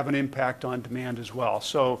could have an impact on demand as well.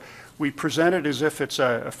 So we present it as if it's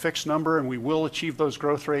a fixed number and we will achieve those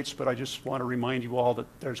growth rates, but I just want to remind you all that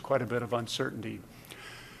there's quite a bit of uncertainty.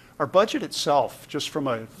 Our budget itself, just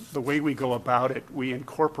from the way we go about it, we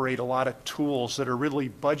incorporate a lot of tools that are really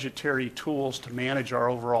budgetary tools to manage our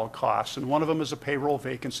overall costs. And one of them is a payroll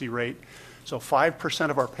vacancy rate. So 5%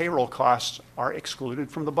 of our payroll costs are excluded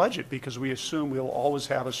from the budget because we assume we'll always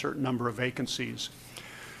have a certain number of vacancies.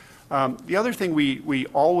 The other thing we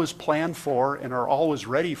always plan for and are always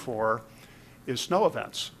ready for is snow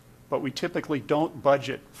events, but we typically don't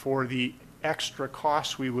budget for the extra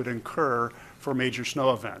costs we would incur for major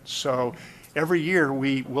snow events. So every year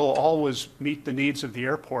we will always meet the needs of the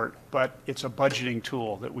airport, but it's a budgeting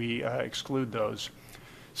tool that we exclude those.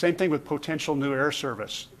 Same thing with potential new air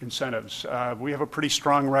service incentives. We have a pretty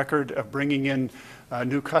strong record of bringing in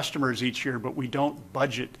new customers each year, but we don't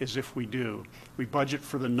budget as if we do. We budget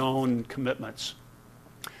for the known commitments.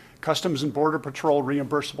 Customs and Border Patrol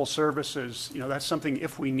reimbursable services, that's something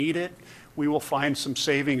if we need it, we will find some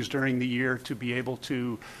savings during the year to be able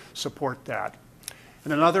to support that.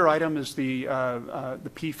 And another item is the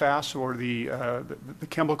PFAS, or the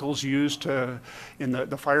chemicals used in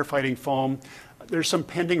the firefighting foam. There's some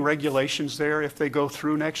pending regulations there. If they go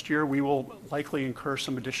through next year, we will likely incur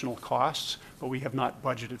some additional costs, but we have not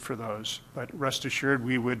budgeted for those. But rest assured,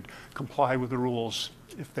 we would comply with the rules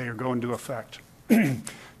if they are going into effect.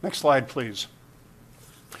 Next slide, please.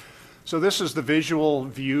 So this is the visual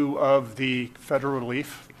view of the federal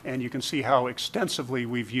relief, and you can see how extensively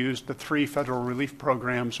we've used the 3 federal relief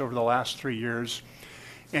programs over the last 3 years.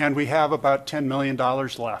 And we have about $10 million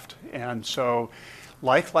left. And so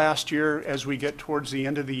like last year, as we get towards the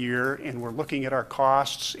end of the year and we're looking at our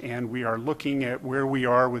costs and we are looking at where we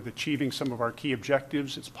are with achieving some of our key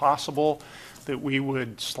objectives, it's possible that we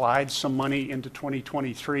would slide some money into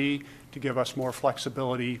 2023 to give us more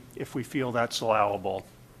flexibility if we feel that's allowable.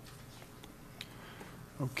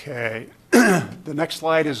 Okay, the next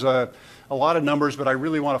slide is a lot of numbers, but I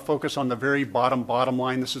really want to focus on the very bottom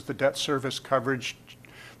line. This is the debt service coverage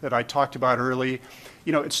that I talked about early.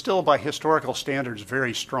 It's still by historical standards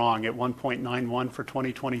very strong at 1.91 for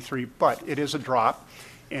 2023, but it is a drop.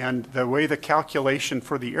 And the way the calculation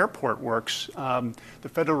for the airport works, the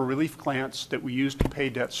federal relief grants that we use to pay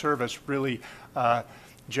debt service really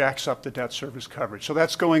jacks up the debt service coverage. So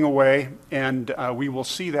that's going away, and we will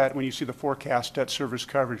see that when you see the forecast. Debt service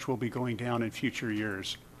coverage will be going down in future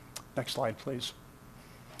years. Next slide, please.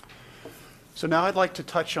 So now I'd like to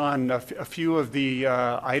touch on a few of the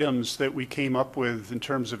items that we came up with in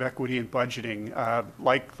terms of equity and budgeting.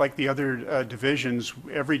 Like the other divisions,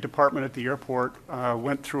 every department at the airport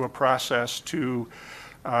went through a process to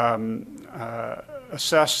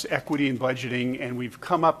assess equity and budgeting, and we've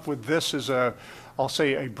come up with this as I'll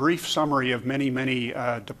say a brief summary of many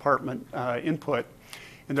department input.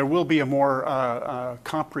 And there will be a more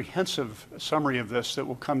comprehensive summary of this that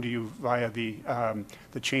will come to you via the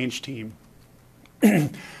change team.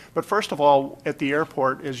 But first of all, at the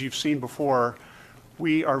airport, as you've seen before,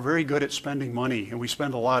 we are very good at spending money, and we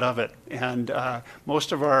spend a lot of it. And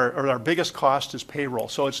most of our biggest cost is payroll.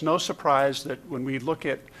 So it's no surprise that when we look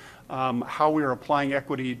at how we are applying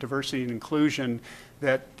equity, diversity, and inclusion,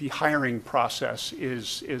 that the hiring process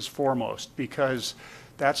is foremost, because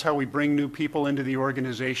that's how we bring new people into the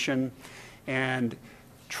organization. And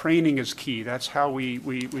training is key. That's how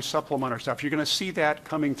we supplement our stuff. You're going to see that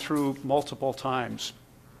coming through multiple times.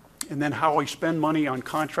 And then how we spend money on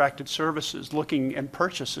contracted services, looking and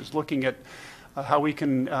purchases, looking at how we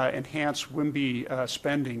can enhance WIMBY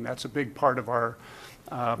spending. That's a big part of our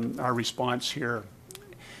response here.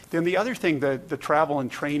 Then the other thing, the travel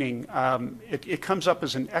and training, it comes up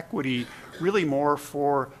as an equity really more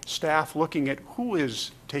for staff looking at who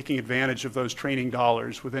is taking advantage of those training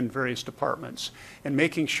dollars within various departments and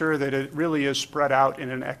making sure that it really is spread out in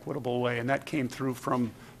an equitable way. And that came through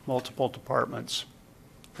from multiple departments.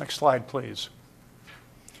 Next slide, please.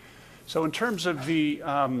 So in terms of the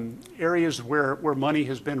areas where money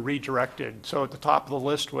has been redirected, so at the top of the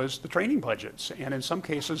list was the training budgets. And in some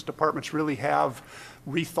cases, departments really have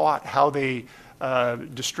rethought how they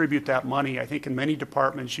distribute that money. I think in many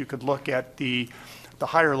departments, you could look at the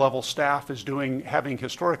higher level staff is having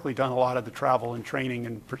historically done a lot of the travel and training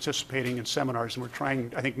and participating in seminars. And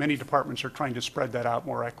I think many departments are trying to spread that out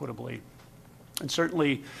more equitably. And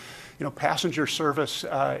certainly, passenger service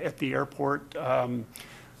at the airport,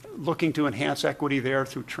 looking to enhance equity there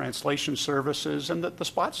through translation services and the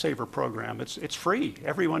Spot Saver program. It's free.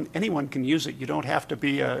 Anyone can use it. You don't have to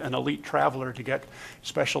be an elite traveler to get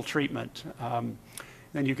special treatment.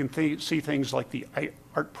 Then you can see things like the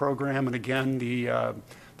art program, and again the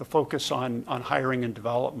focus on hiring and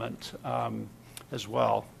development as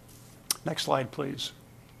well. Next slide, please.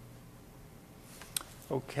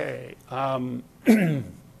 Okay.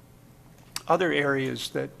 Other areas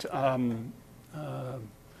that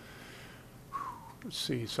let's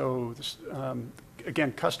see. So this,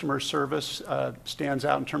 again, customer service stands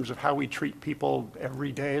out in terms of how we treat people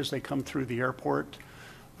every day as they come through the airport.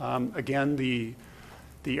 Again, the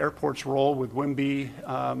airport's role with WIMBY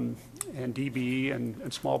and DBE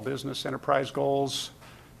and small business enterprise goals,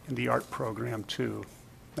 and the art program too.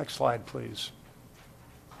 Next slide, please.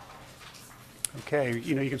 Okay,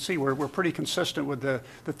 you can see we're pretty consistent with the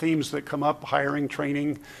themes that come up. Hiring,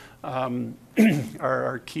 training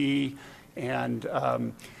are key. And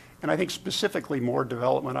I think specifically more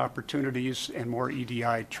development opportunities and more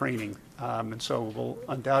EDI training. And so we'll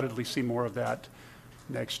undoubtedly see more of that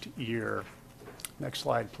next year. Next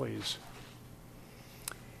slide, please.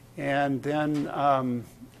 And then,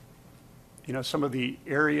 some of the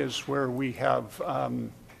areas where we have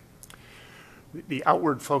the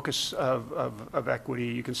outward focus of equity,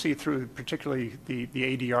 you can see through particularly the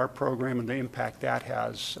ADR program and the impact that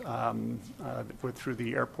has through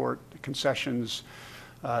the airport concessions,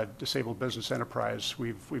 disabled business enterprise.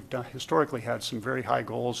 We've historically had some very high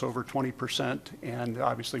goals, over 20%, and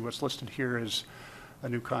obviously what's listed here is a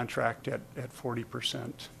new contract at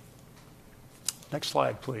 40%. Next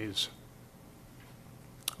slide, please.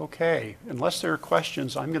 Okay, unless there are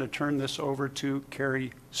questions, I'm going to turn this over to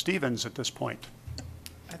Carrie Stevens at this point.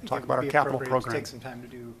 I think Talk it about would our be capital appropriate program. to take some time to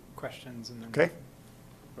do questions and then Okay.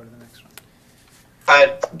 go to the next one.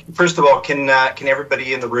 First of all, can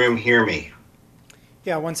everybody in the room hear me?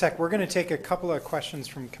 Yeah, one sec. We're going to take a couple of questions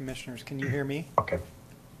from commissioners. Can you hear me? Okay.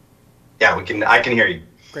 Yeah, I can hear you.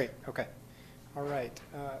 Great. Okay. All right.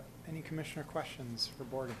 Any commissioner questions for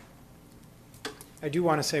Borgen? I do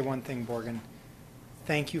want to say one thing, Borgen.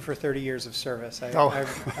 Thank you for 30 years of service. I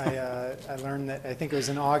learned that, I think it was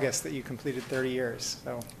in August that you completed 30 years.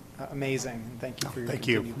 So amazing. And thank you for your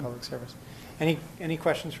continued public service. Any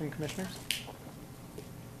questions from commissioners?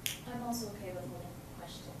 I'm also okay with holding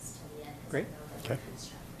questions till the end. Great. Okay.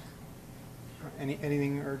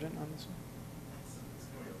 Anything urgent on this one?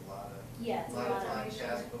 Yeah, it's a lot of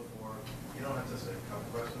podcasts before. You don't have to say a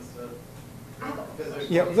couple questions to.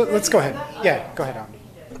 Yeah, let's go ahead. Yeah, go ahead, Omni.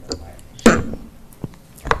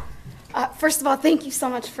 First of all, thank you so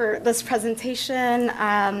much for this presentation.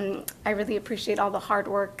 I really appreciate all the hard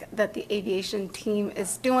work that the aviation team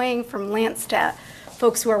is doing, from Lance to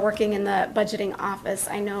folks who are working in the budgeting office.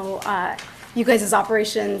 I know you guys'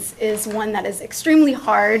 operations is one that is extremely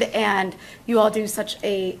hard, and you all do such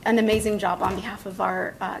an amazing job on behalf of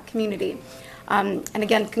our community. And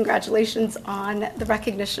again, congratulations on the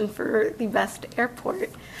recognition for the best airport.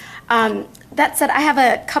 That said, I have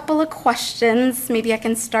a couple of questions. Maybe I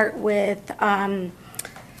can start with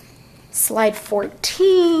slide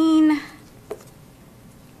 14.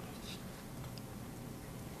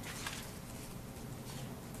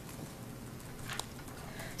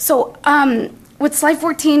 So with slide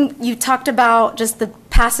 14, you talked about just the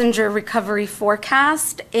passenger recovery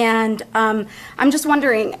forecast, and I'm just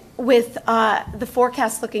wondering, with the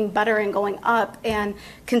forecast looking better and going up, and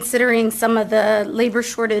considering some of the labor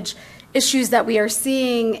shortage issues that we are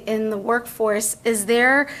seeing in the workforce, is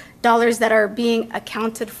there dollars that are being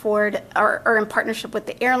accounted for or in partnership with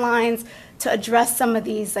the airlines to address some of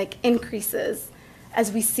these like increases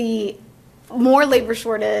as we see more labor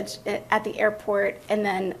shortage at the airport and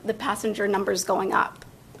then the passenger numbers going up?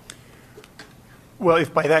 Well,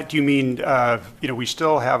 if by that you mean, we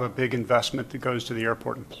still have a big investment that goes to the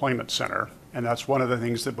Airport Employment Center, and that's one of the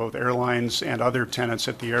things that both airlines and other tenants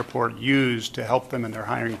at the airport use to help them in their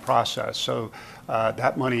hiring process. So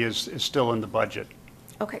that money is still in the budget.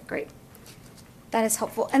 Okay, great. That is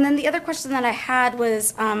helpful. And then the other question that I had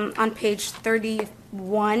was on page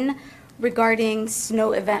 31 regarding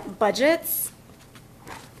snow event budgets.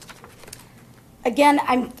 Again,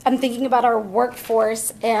 I'm thinking about our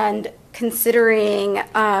workforce and considering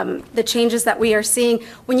the changes that we are seeing.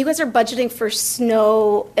 When you guys are budgeting for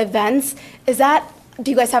snow events,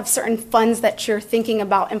 do you guys have certain funds that you're thinking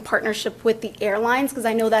about in partnership with the airlines? Because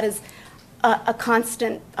I know that is a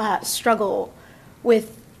constant struggle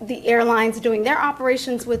with the airlines doing their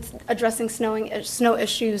operations with addressing snow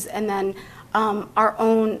issues and then our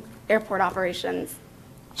own airport operations.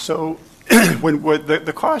 So when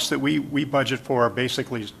the costs that we budget for are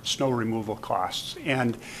basically snow removal costs.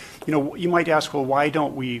 And, you might ask, well, why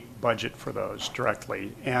don't we budget for those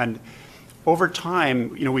directly? And over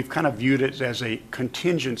time, we've kind of viewed it as a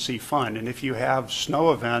contingency fund. And if you have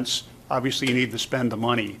snow events, obviously you need to spend the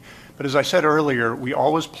money. But as I said earlier, we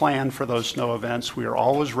always plan for those snow events. We are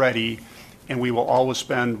always ready, and we will always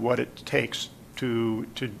spend what it takes to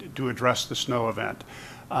address the snow event.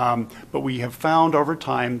 But we have found over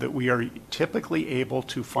time that we are typically able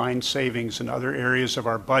to find savings in other areas of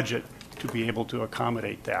our budget to be able to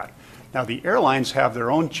accommodate that. Now, the airlines have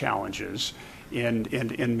their own challenges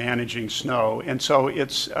in managing snow, and so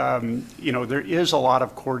it's, there is a lot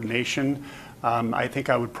of coordination. I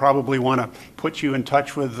think I would probably want to put you in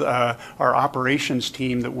touch with our operations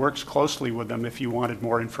team that works closely with them if you wanted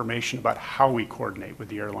more information about how we coordinate with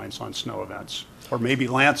the airlines on snow events. Or maybe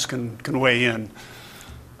Lance can weigh in.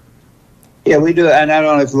 Yeah, we do, and I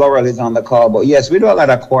don't know if Laurel is on the call, but yes, we do a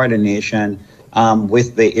lot of coordination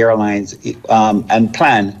with the airlines and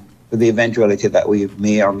plan for the eventuality that we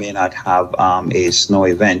may or may not have a snow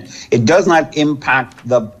event. It does not impact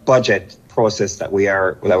the budget process that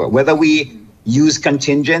whether we use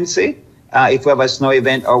contingency if we have a snow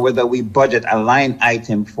event or whether we budget a line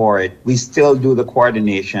item for it. We still do the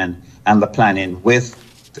coordination and the planning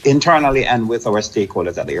internally and with our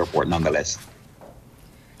stakeholders at the airport nonetheless.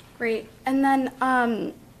 Great. And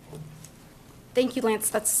then, thank you, Lance.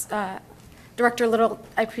 That's Director Little,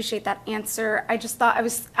 I appreciate that answer. I just thought I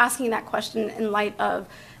was asking that question in light of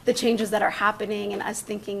the changes that are happening and us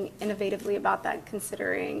thinking innovatively about that,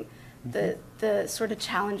 considering the sort of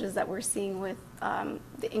challenges that we're seeing with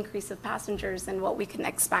the increase of passengers and what we can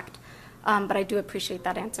expect. But I do appreciate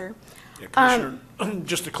that answer. Yeah, Commissioner,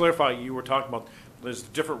 just to clarify, you were talking about there's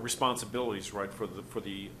different responsibilities, right,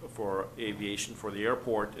 for aviation, for the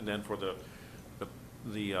airport, and then for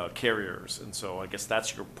the carriers. And so I guess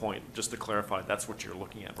that's your point. Just to clarify, that's what you're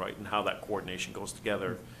looking at, right, and how that coordination goes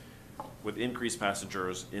together with increased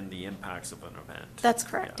passengers in the impacts of an event. That's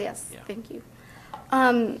correct. Yeah. Yes. Yeah. Thank you.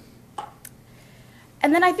 And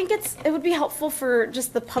then I think it would be helpful for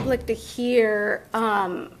just the public to hear.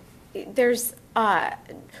 There's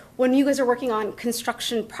when you guys are working on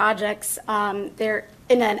construction projects, they're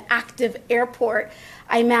in an active airport.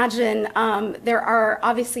 I imagine there are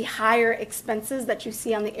obviously higher expenses that you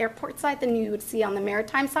see on the airport side than you would see on the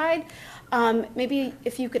maritime side. Maybe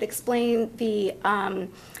if you could explain the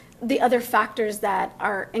other factors that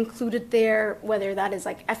are included there, whether that is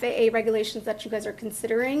like FAA regulations that you guys are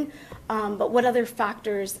considering, but what other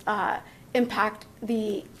factors impact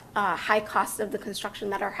the high costs of the construction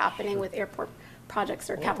that are happening with airport projects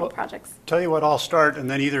or capital projects? Tell you what, I'll start,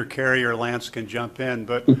 and then either Carrie or Lance can jump in.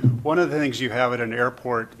 But one of the things you have at an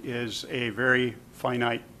airport is a very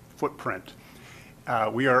finite footprint.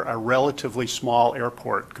 We are a relatively small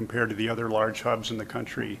airport compared to the other large hubs in the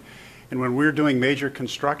country. And when we're doing major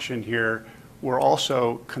construction here, we're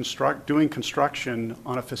also doing construction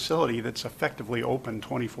on a facility that's effectively open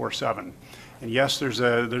 24/7. And yes, there's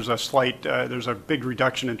a big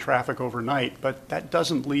reduction in traffic overnight, but that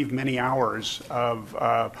doesn't leave many hours of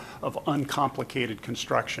uncomplicated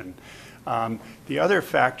construction. The other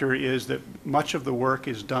factor is that much of the work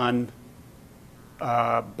is done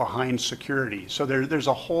behind security. So there's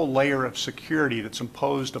a whole layer of security that's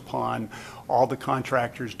imposed upon all the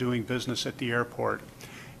contractors doing business at the airport.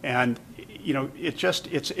 And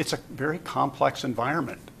it's a very complex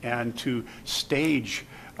environment. And to stage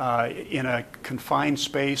in a confined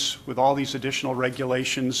space with all these additional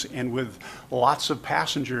regulations and with lots of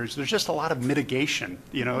passengers, there's just a lot of mitigation.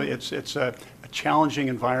 It's a challenging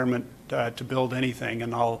environment to build anything.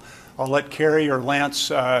 And I'll let Carrie or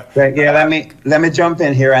Lance. Right, yeah, let me jump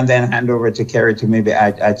in here and then hand over to Carrie to maybe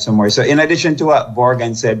add some more. So in addition to what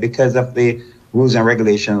Morgan said, because of the rules and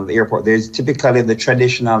regulations of the airport, there's typically the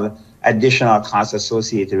traditional additional costs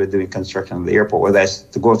associated with doing construction of the airport, whether that's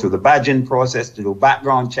to go through the badging process, to do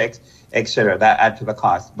background checks, etc. That add to the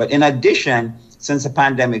cost. But in addition, since the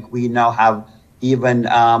pandemic, we now have even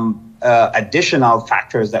additional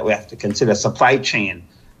factors that we have to consider. Supply chain,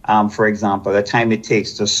 for example, the time it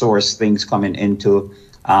takes to source things coming into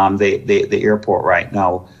the airport right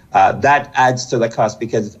now. That adds to the cost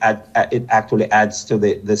because it actually adds to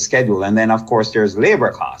the schedule. And then, of course, there's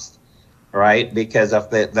labor cost, right? Because of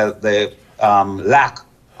the lack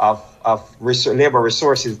of labor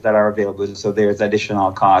resources that are available. So there's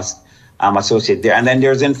additional cost associated there. And then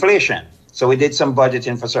there's inflation. So we did some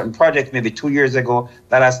budgeting for certain projects maybe 2 years ago.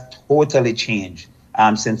 That has totally changed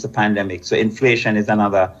since the pandemic. So inflation is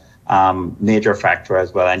another major factor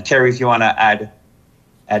as well. And Terry, if you want to add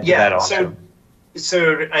to that also.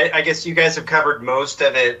 So I guess you guys have covered most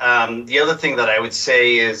of it. The other thing that I would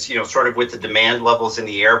say is, sort of with the demand levels in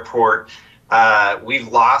the airport, we've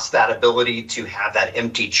lost that ability to have that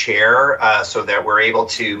empty chair so that we're able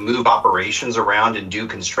to move operations around and do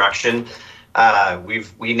construction.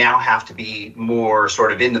 We now have to be more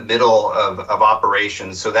sort of in the middle of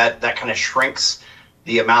operations. So that kind of shrinks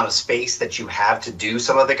the amount of space that you have to do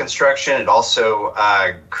some of the construction. It also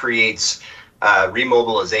creates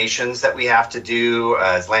remobilizations that we have to do.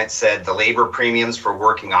 As Lance said, the labor premiums for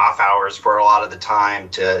working off hours for a lot of the time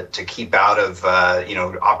to keep out of,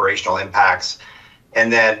 operational impacts.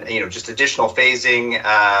 And then, just additional phasing,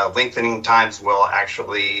 lengthening times will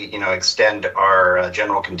actually, extend our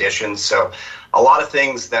general conditions. So a lot of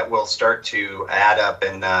things that will start to add up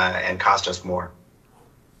and cost us more.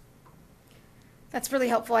 That's really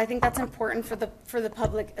helpful. I think that's important for the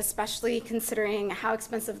public, especially considering how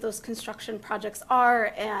expensive those construction projects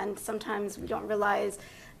are. And sometimes we don't realize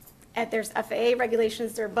there's FAA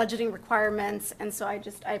regulations, there are budgeting requirements. And so I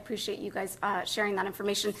appreciate you guys sharing that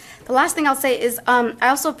information. The last thing I'll say is I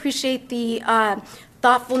also appreciate the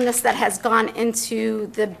thoughtfulness that has gone into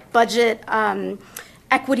the budget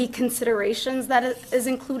equity considerations that is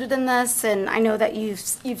included in this. And I know that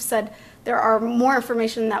you've said there are more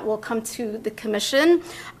information that will come to the commission.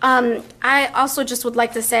 I also just would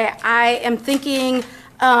like to say I am thinking,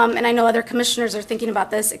 and I know other commissioners are thinking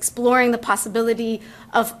about this, exploring the possibility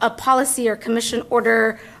of a policy or commission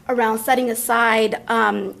order around setting aside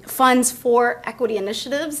funds for equity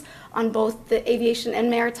initiatives on both the aviation and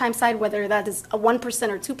maritime side, whether that is a 1%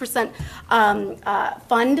 or 2%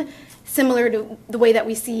 fund, similar to the way that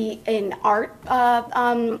we see in art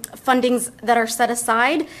fundings that are set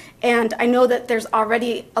aside. And I know that there's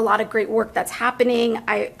already a lot of great work that's happening.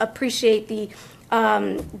 I appreciate the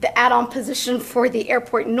add-on position for the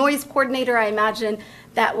airport noise coordinator. I imagine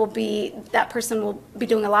that person will be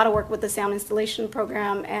doing a lot of work with the sound installation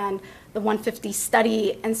program and the 150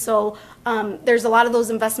 study. And so there's a lot of those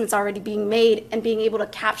investments already being made, and being able to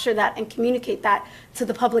capture that and communicate that to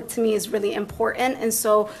the public to me is really important. And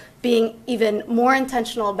so being even more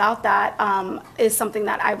intentional about that is something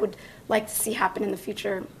that I would like to see happen in the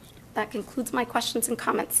future. That concludes my questions and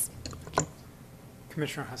comments.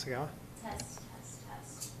 Commissioner Hasegawa.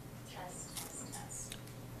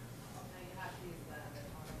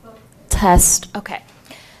 Test. Okay.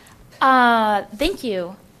 Thank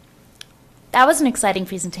you. That was an exciting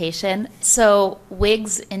presentation. So,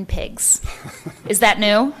 wigs and pigs. Is that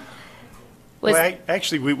new? Well,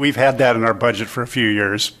 actually, we've had that in our budget for a few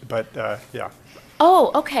years, but yeah.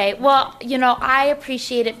 Oh, okay. Well, I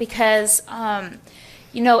appreciate it because,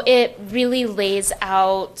 it really lays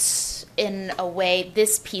out in a way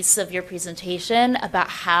this piece of your presentation about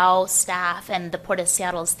how staff and the Port of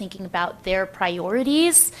Seattle is thinking about their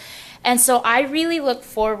priorities. And so I really look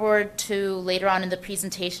forward to later on in the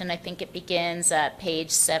presentation, I think it begins at page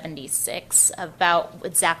 76, about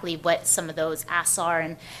exactly what some of those asks are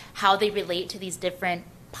and how they relate to these different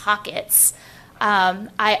pockets.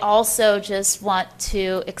 I also just want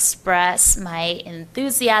to express my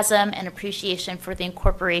enthusiasm and appreciation for the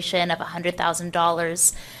incorporation of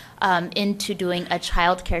 $100,000 into doing a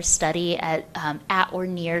childcare study at or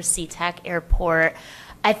near SeaTac Airport.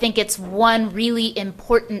 I think it's one really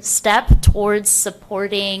important step towards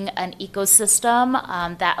supporting an ecosystem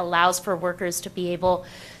that allows for workers to be able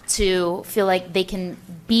to feel like they can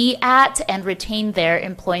be at and retain their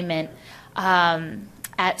employment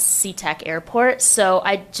at SeaTac Airport. So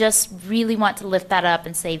I just really want to lift that up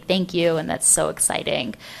and say thank you, and that's so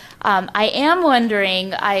exciting. I am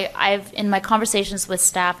wondering, I've in my conversations with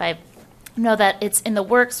staff, I know that it's in the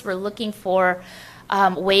works. We're looking for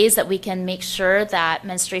ways that we can make sure that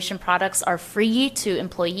menstruation products are free to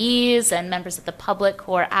employees and members of the public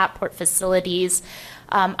who are at port facilities.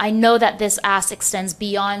 I know that this ask extends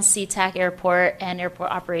beyond SeaTac Airport and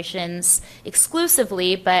airport operations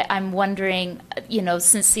exclusively, but I'm wondering,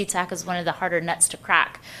 since SeaTac is one of the harder nuts to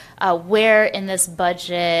crack, where in this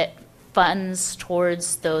budget funds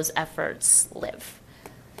towards those efforts live?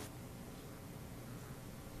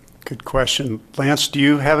 Good question. Lance, do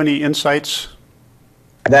you have any insights?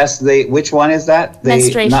 Which one is that?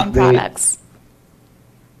 Menstruation products.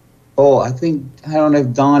 Oh, I don't know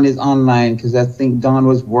if Dawn is online, because I think Dawn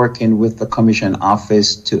was working with the commission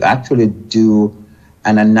office to actually do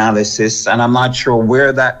an analysis, and I'm not sure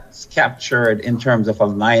where that's captured in terms of a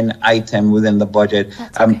line item within the budget.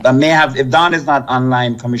 Okay. I may have, if Dawn is not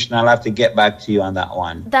online, Commissioner, I'll have to get back to you on that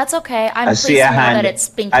one. That's okay. I'm pleased to know that it's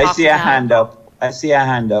being talked about. I see a hand up. I see a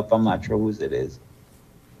hand up. I'm not sure whose it is.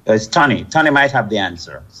 It's Tony. Tony might have the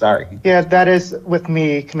answer. Sorry. Yeah, that is with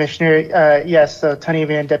me, Commissioner. Yes, so Tony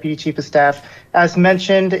Van, Deputy Chief of Staff. As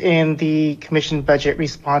mentioned in the commission budget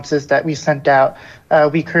responses that we sent out,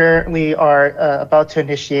 we currently are about to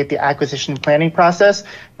initiate the acquisition planning process.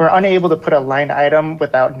 We're unable to put a line item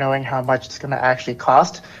without knowing how much it's going to actually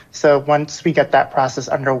cost. So once we get that process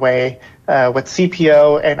underway with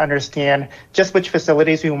CPO and understand just which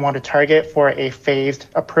facilities we want to target for a phased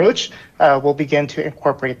approach, we'll begin to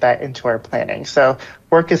incorporate that into our planning. So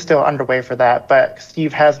work is still underway for that, but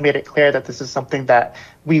Steve has made it clear that this is something that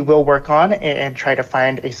we will work on and try to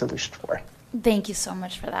find a solution for. Thank you so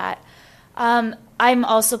much for that. I'm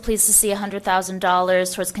also pleased to see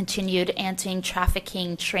 $100,000 towards continued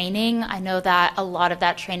anti-trafficking training. I know that a lot of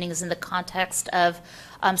that training is in the context of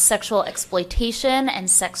sexual exploitation and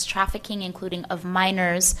sex trafficking, including of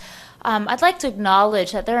minors. I'd like to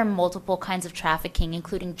acknowledge that there are multiple kinds of trafficking,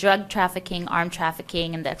 including drug trafficking, armed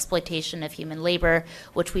trafficking, and the exploitation of human labor,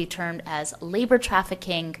 which we termed as labor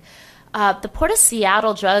trafficking. The Port of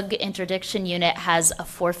Seattle Drug Interdiction Unit has a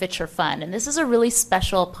forfeiture fund, and this is a really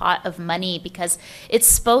special pot of money because it's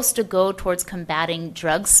supposed to go towards combating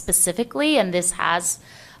drugs specifically, and this has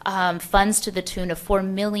funds to the tune of $4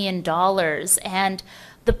 million. And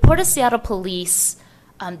the Port of Seattle Police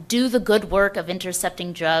do the good work of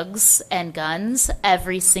intercepting drugs and guns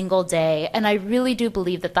every single day. And I really do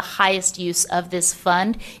believe that the highest use of this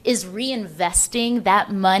fund is reinvesting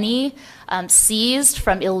that money seized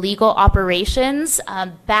from illegal operations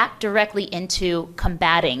back directly into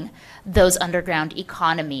combating those underground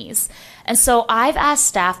economies. And so I've asked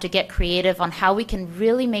staff to get creative on how we can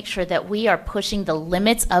really make sure that we are pushing the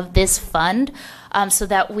limits of this fund so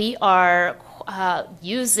that we are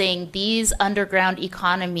using these underground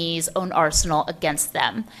economies' own arsenal against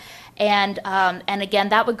them. And again,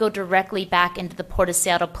 that would go directly back into the Port of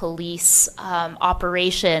Seattle Police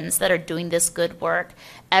operations that are doing this good work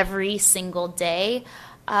every single day.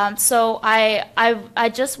 So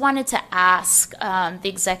I just wanted to ask the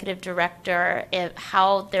executive director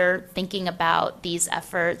how they're thinking about these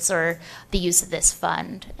efforts or the use of this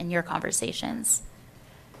fund in your conversations.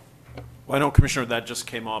 Well, I know, Commissioner, that just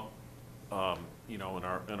came up in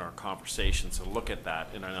our conversations to look at that,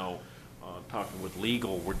 and I know talking with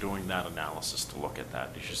legal, we're doing that analysis to look at that.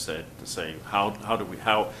 As you said, to say how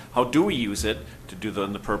do we use it to do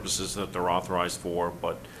the purposes that they're authorized for,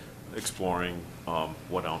 but exploring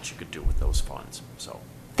what else you could do with those funds. So.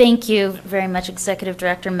 Thank you very much, Executive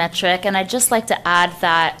Director Metrick. And I'd just like to add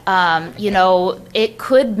that, it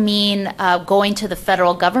could mean going to the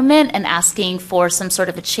federal government and asking for some sort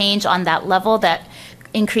of a change on that level that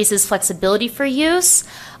increases flexibility for use,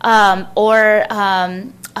 or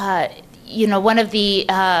one of the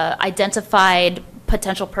identified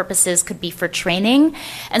potential purposes could be for training.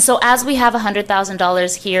 And so as we have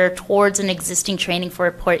 $100,000 here towards an existing training for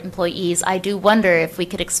port employees, I do wonder if we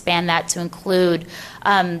could expand that to include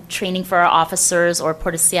training for our officers or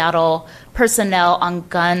Port of Seattle personnel on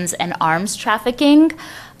guns and arms trafficking.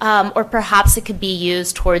 Or perhaps it could be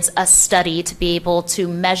used towards a study to be able to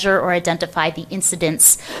measure or identify the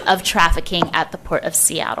incidence of trafficking at the Port of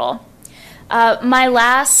Seattle. My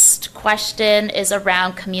last question is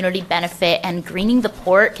around community benefit, and greening the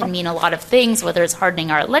port can mean a lot of things, whether it's hardening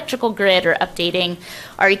our electrical grid or updating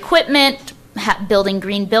our equipment, building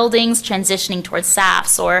green buildings, transitioning towards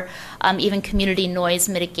SAFs, or even community noise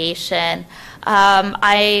mitigation.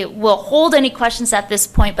 I will hold any questions at this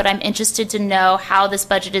point, but I'm interested to know how this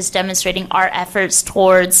budget is demonstrating our efforts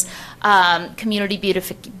towards community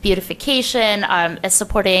beautification,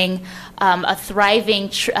 supporting a thriving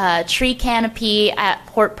tree canopy at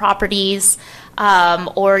port properties,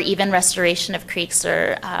 or even restoration of creeks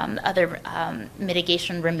or other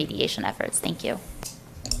mitigation remediation efforts. Thank you.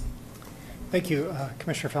 Thank you,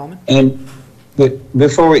 Commissioner Fellman. And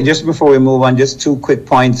before we move on, just two quick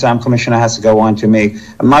points Commissioner Hasegawa wanted to make.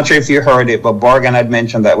 I'm not sure if you heard it, but Morgan had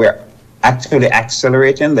mentioned that we're actually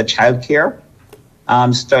accelerating the childcare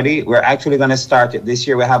study. We're actually going to start it this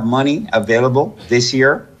year. We have money available this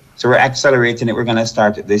year, so we're accelerating it. We're going to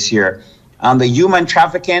start it this year. On the human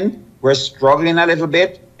trafficking, we're struggling a little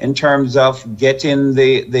bit in terms of getting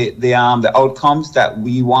the outcomes that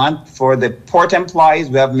we want. For the port employees,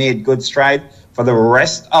 we have made good stride. For the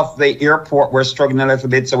rest of the airport, we're struggling a little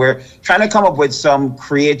bit. So we're trying to come up with some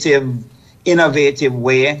creative, innovative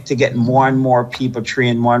way to get more and more people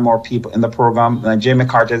trained, more and more people in the program. Jamie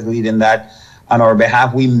Carter is leading that on our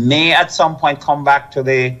behalf. We may at some point come back to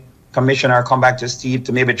the commissioner, come back to Steve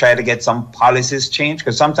to maybe try to get some policies changed,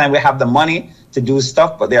 because sometimes we have the money to do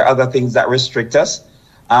stuff, but there are other things that restrict us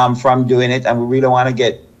from doing it. And we really want to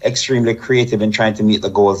get extremely creative in trying to meet the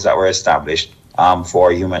goals that were established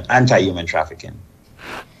for anti-human trafficking.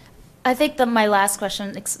 I think my last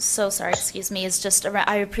question, is just around,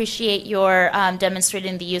 I appreciate your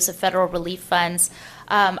demonstrating the use of federal relief funds.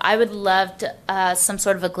 I would love some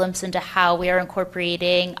sort of a glimpse into how we are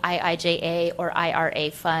incorporating IIJA or IRA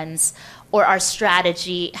funds, or our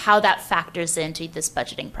strategy, how that factors into this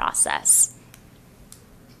budgeting process.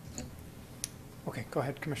 Okay, go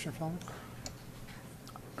ahead, Commissioner Fellman.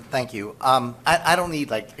 Thank you. I don't need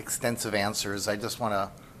like extensive answers. I just want to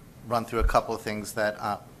run through a couple of things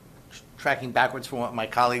that, tracking backwards from what my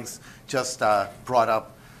colleagues just brought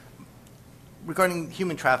up. Regarding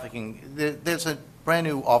human trafficking, there's a brand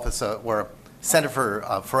new office or Center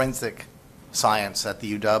for Forensic Science at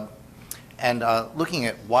the UW, and looking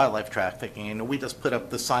at wildlife trafficking. And we just put up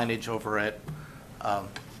the signage over at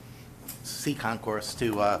Sea Concourse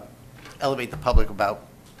to elevate the public about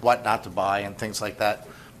what not to buy and things like that.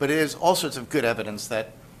 But it is all sorts of good evidence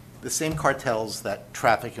that the same cartels that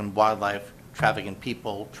traffic in wildlife, traffic in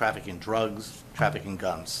people, traffic in drugs, traffic in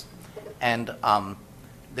guns. And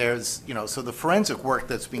there's, so the forensic work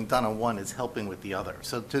that's being done on one is helping with the other.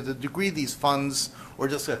 So to the degree these funds or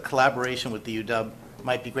just a collaboration with the UW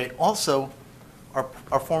might be great. Also,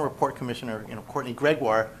 our former port commissioner, Courtney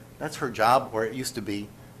Gregoire, that's her job, or it used to be,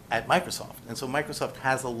 at Microsoft. And so Microsoft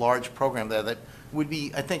has a large program there that would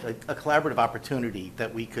be, I think, a collaborative opportunity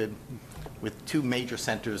that we could, with two major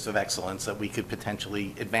centers of excellence, that we could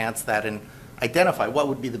potentially advance that and identify what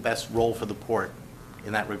would be the best role for the port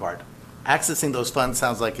in that regard. Accessing those funds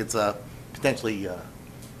sounds like it's a potentially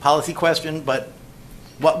policy question, but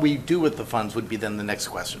what we do with the funds would be then the next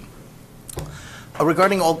question.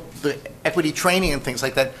 Regarding all the equity training and things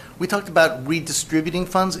like that, we talked about redistributing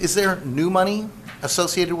funds. Is there new money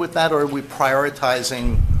associated with that, or are we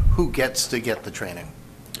prioritizing who gets to get the training?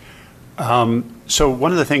 So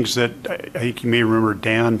one of the things that I think you may remember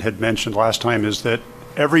Dan had mentioned last time is that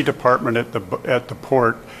every department at the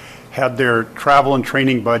port had their travel and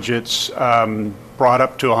training budgets brought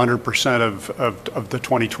up to 100% of the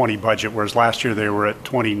 2020 budget, whereas last year they were at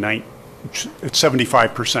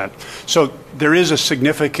 75%. So there is a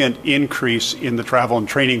significant increase in the travel and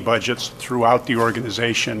training budgets throughout the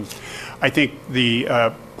organization. I think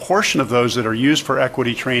the portion of those that are used for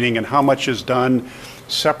equity training and how much is done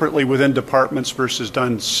separately within departments versus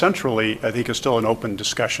done centrally, I think is still an open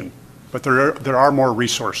discussion. But there are more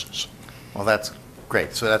resources. Well, that's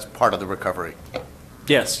great. So that's part of the recovery.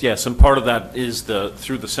 Yes, and part of that is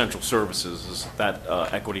through the central services is that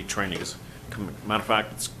equity training is. Matter of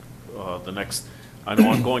fact, it's the next. I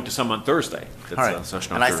know I'm going to some on Thursday. It's all right,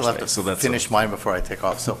 session on and I Thursday, still have to finish mine before I take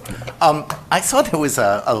off. So, I saw there was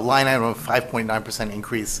a line item of 5.9%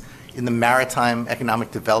 increase in the maritime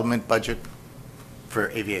economic development budget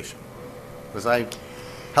for aviation.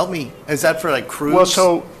 Help me? Is that for like cruise? Well,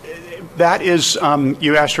 so that is,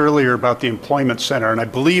 you asked earlier about the employment center, and I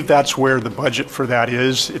believe that's where the budget for that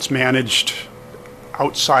is. It's managed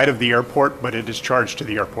outside of the airport, but it is charged to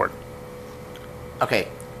the airport. Okay,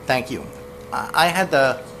 thank you. I had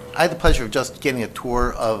the pleasure of just getting a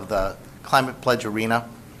tour of the Climate Pledge Arena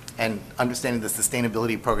and understanding the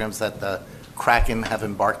sustainability programs that the Kraken have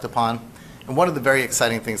embarked upon. And one of the very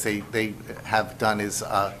exciting things they have done is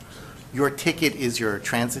your ticket is your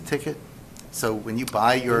transit ticket. So when you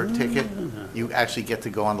buy your ticket, you actually get to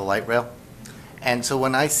go on the light rail. And so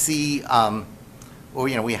when I see,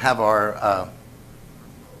 we have our,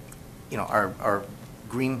 our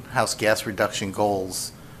greenhouse gas reduction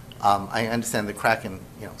goals. I understand the Kraken,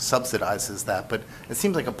 subsidizes that, but it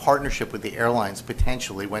seems like a partnership with the airlines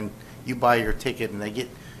potentially when you buy your ticket and they get,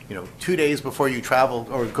 2 days before you travel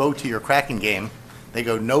or go to your Kraken game, they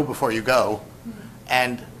go no before you go,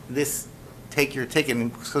 and this take your ticket,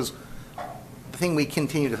 and because the thing we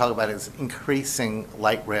continue to talk about is increasing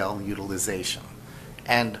light rail utilization,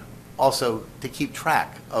 and also to keep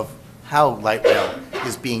track of how light rail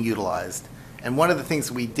is being utilized. And one of the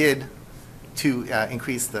things we did to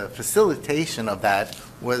increase the facilitation of that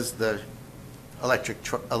was the electric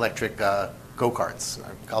go-karts,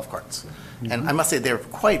 golf carts. And I must say, they're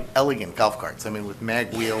quite elegant golf carts. I mean, with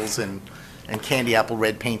mag wheels and candy apple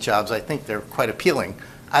red paint jobs, I think they're quite appealing.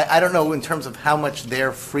 I don't know in terms of how much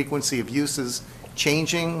their frequency of use is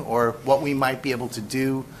changing, or what we might be able to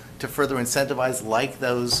do to further incentivize, like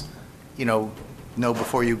those, know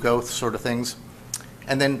before you go sort of things.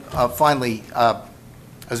 And then finally, I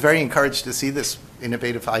was very encouraged to see this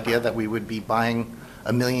innovative idea that we would be buying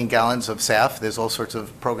 1 million gallons of SAF. There's all sorts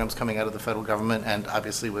of programs coming out of the federal government, and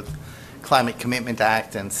obviously with Climate Commitment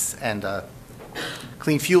Act and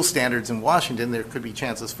clean fuel standards in Washington, there could be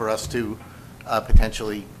chances for us to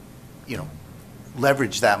potentially,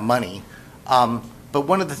 leverage that money. But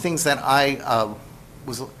one of the things that I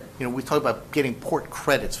was, we talked about getting port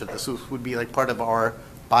credits for this, which would be like part of our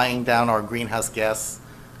buying down our greenhouse gas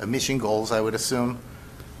emission goals, I would assume.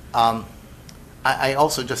 I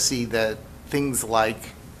also just see that things like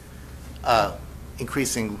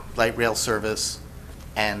increasing light rail service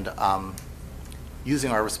and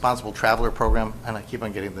using our responsible traveler program, and I keep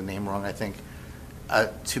on getting the name wrong, I think,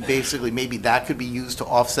 to basically, maybe that could be used to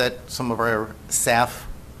offset some of our SAF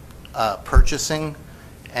purchasing.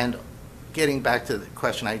 And getting back to the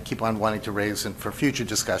question I keep on wanting to raise and for future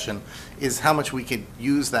discussion is how much we could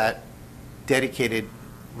use that dedicated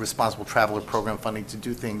responsible traveler program funding to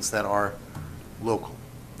do things that are local,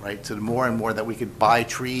 right? So the more and more that we could buy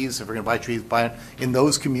trees, if we're going to buy trees, buy it in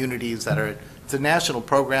those communities that are, it's a national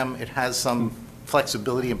program. It has some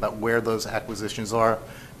flexibility about where those acquisitions are,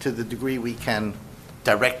 to the degree we can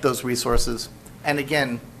direct those resources. And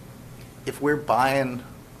again, if we're buying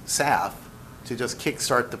SAF to just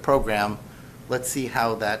kickstart the program, let's see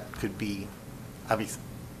how that could be. Obviously,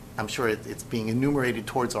 I'm sure it's being enumerated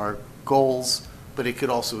towards our goals, but it could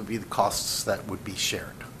also be the costs that would be shared.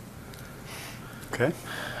 Okay.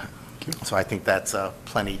 So I think that's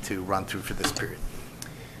plenty to run through for this period.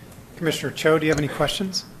 Commissioner Cho, do you have any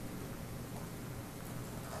questions?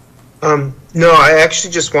 No, I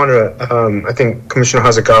actually just want to, I think Commissioner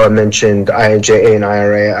Hasegawa mentioned IIJA and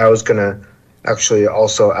IRA. I was going to actually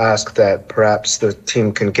also ask that perhaps the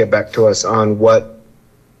team can get back to us on what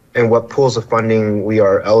pools of funding we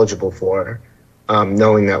are eligible for,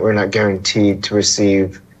 knowing that we're not guaranteed to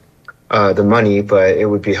receive the money, but it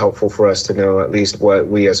would be helpful for us to know at least what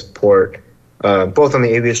we as Port, both on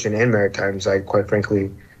the aviation and maritime side, quite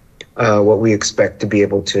frankly, what we expect to be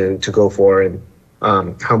able to go for and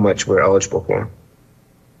how much we're eligible for.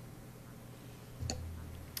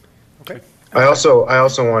 Okay. I also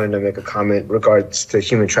wanted to make a comment regards to the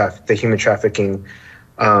human trafficking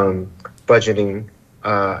budgeting.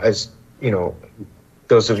 As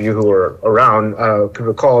those of you who are around could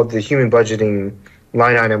recall, the human budgeting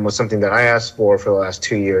line item was something that I asked for the last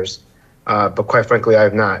 2 years, but quite frankly, I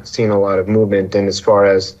have not seen a lot of movement. And as far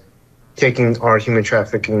as taking our human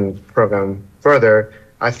trafficking program further,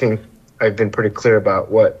 I think I've been pretty clear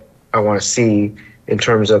about what I want to see in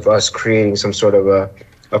terms of us creating some sort of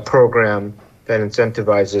a program that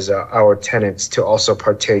incentivizes our tenants to also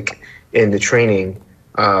partake in the training.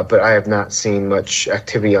 But I have not seen much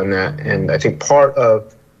activity on that. And I think part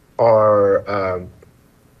of our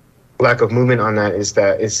lack of movement on that is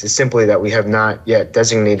that it's simply that we have not yet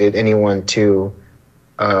designated anyone to,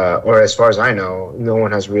 or as far as I know, no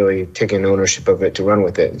one has really taken ownership of it to run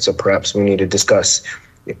with it. And so perhaps we need to discuss,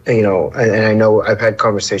 and I know I've had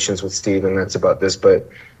conversations with Steve and that's about this, but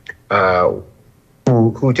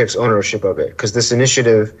who takes ownership of it? Because this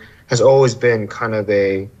initiative has always been kind of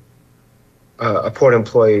a Port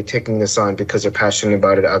employee taking this on because they're passionate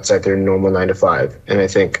about it outside their normal 9 to 5. And I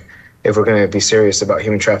think if we're going to be serious about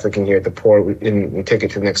human trafficking here at the Port and take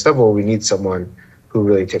it to the next level, we need someone who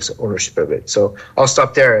really takes ownership of it. So I'll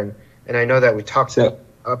stop there. And I know that we talked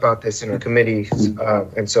about this in our committees,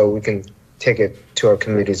 and so we can take it to our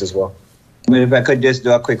committees as well. I mean, if I could just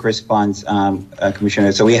do a quick response,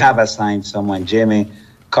 Commissioner. So we have assigned someone, Jamie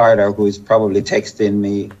Carter, who is probably texting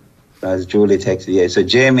me as Julie texted. Yeah. So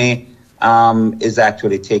Jamie is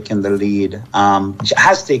actually taking the lead, she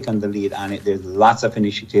has taken the lead on it. There's lots of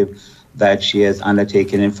initiative that she has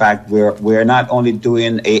undertaken. In fact, we're not only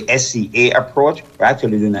doing a SCA approach, we're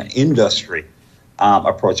actually doing an industry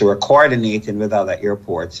approach. So we're coordinating with other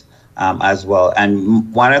airports as well.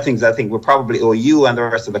 And one of the things I think we'll probably owe you and the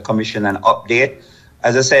rest of the commission an update.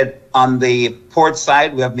 As I said, on the Port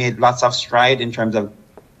side, we have made lots of stride in terms of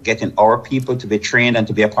getting our people to be trained and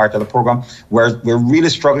to be a part of the program. We're really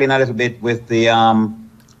struggling a little bit with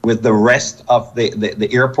the rest of the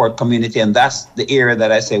airport community, and that's the area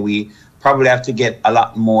that I say we probably have to get a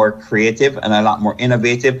lot more creative and a lot more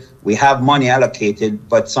innovative. We have money allocated,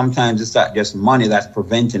 but sometimes it's not just money that's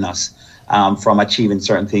preventing us from achieving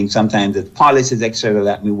certain things. Sometimes it's policies, etc.,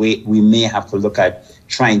 that we may have to look at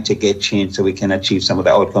trying to get change so we can achieve some of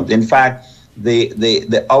the outcomes. In fact,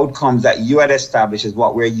 the outcomes that you had established is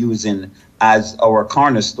what we're using as our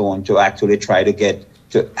cornerstone to actually try to get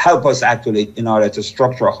to help us actually in order to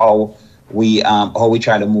structure how we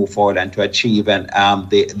try to move forward and to achieve and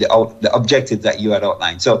the objectives that you had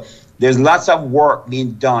outlined. So there's lots of work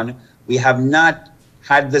being done. We have not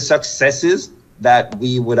had the successes that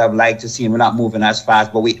we would have liked to see, and we're not moving as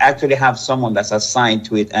fast, but we actually have someone that's assigned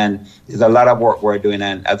to it, and there's a lot of work we're doing,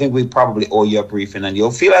 and I think we probably owe you a briefing, and you'll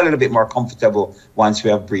feel a little bit more comfortable once we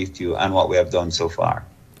have briefed you on what we have done so far.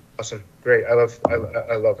 Awesome. Great. I love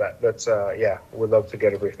that. That's, we'd love to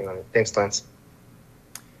get a briefing on it. Thanks, Lance.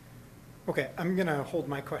 Okay, I'm going to hold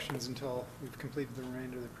my questions until we've completed the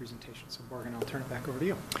remainder of the presentation. So, Morgan, I'll turn it back over to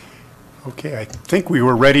you. Okay, I think we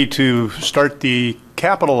were ready to start the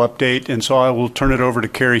capital update, and so I will turn it over to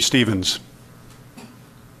Kerry Stevens.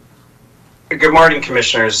 Good morning,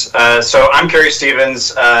 Commissioners. So I'm Kerry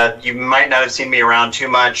Stevens. You might not have seen me around too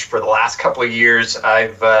much for the last couple of years.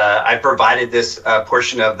 I've provided this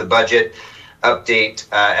portion of the budget update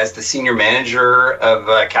as the Senior Manager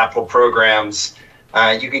of Capital Programs.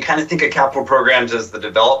 You can kind of think of capital programs as the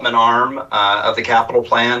development arm of the capital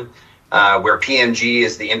plan, where PMG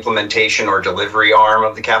is the implementation or delivery arm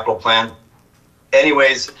of the capital plan.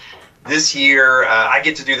 Anyways, this year I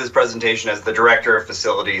get to do this presentation as the Director of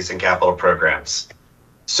Facilities and Capital Programs.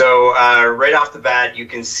 So right off the bat, you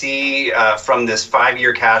can see from this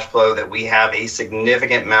 5-year cash flow that we have a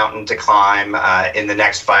significant mountain to climb in the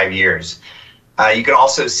next 5 years. You can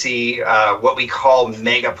also see what we call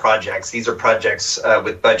mega projects. These are projects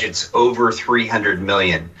with budgets over $300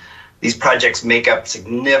 million. These projects make up a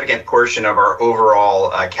significant portion of our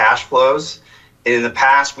overall cash flows. In the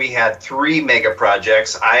past, we had 3 mega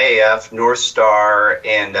projects, IAF, North Star,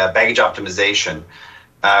 and baggage optimization.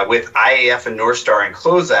 With IAF and North Star in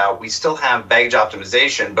closeout, we still have baggage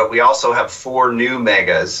optimization, but we also have 4 new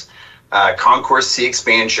megas, Concourse C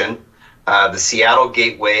expansion, the Seattle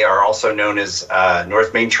Gateway, are also known as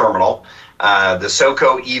North Main Terminal, the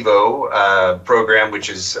SoCo EVO program, which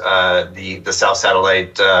is the South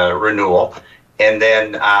Satellite renewal, and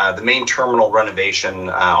then the Main Terminal renovation,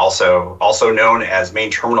 also known as Main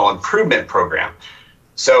Terminal Improvement Program.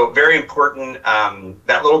 So very important,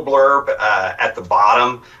 that little blurb at the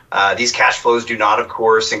bottom, these cash flows do not, of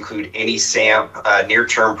course, include any SAMP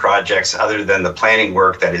near-term projects other than the planning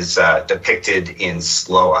work that is depicted in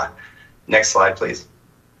SLOA. Next slide, please.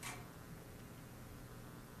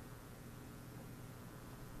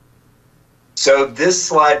 So this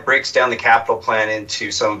slide breaks down the capital plan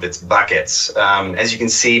into some of its buckets. As you can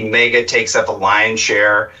see, Mega takes up a lion's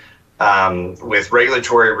share, with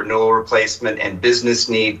regulatory renewal replacement and business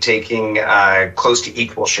need taking close to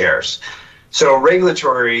equal shares. So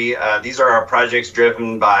regulatory, these are our projects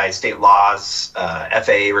driven by state laws,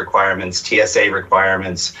 FAA requirements, TSA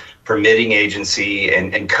requirements, permitting agency,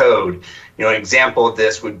 and code. You know, an example of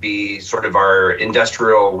this would be sort of our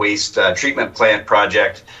industrial waste treatment plant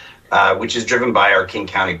project, which is driven by our King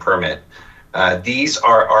County permit. These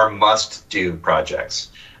are our must-do projects.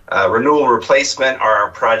 Renewal and replacement are our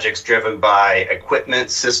projects driven by equipment,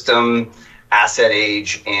 system, asset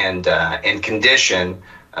age, and condition.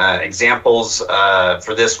 Examples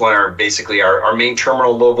for this one are basically our main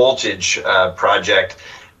terminal low voltage project,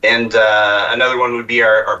 and another one would be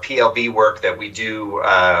our PLB work that we do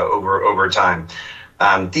over time.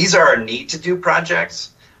 These are our need-to-do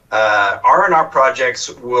projects. R&R projects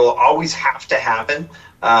will always have to happen.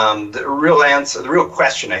 The real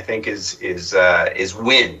question, I think, is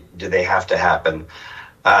when do they have to happen?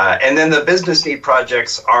 And then the business need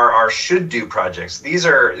projects are our should-do projects. These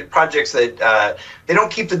are projects that they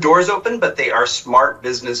don't keep the doors open, but they are smart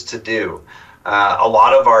business to do. A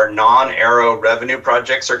lot of our non-aero revenue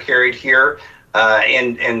projects are carried here.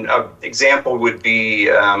 And an example would be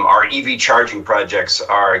our EV charging projects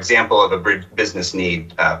are example of a business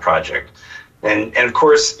need project. And of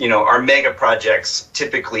course, you know, our mega projects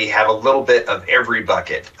typically have a little bit of every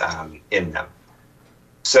bucket in them.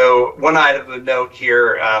 So one item of note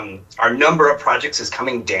here, our number of projects is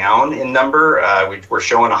coming down in number. We're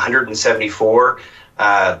showing 174.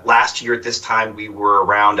 Last year at this time, we were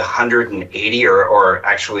around 180 or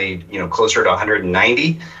actually, you know, closer to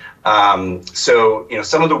 190. So,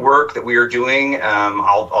 some of the work that we are doing,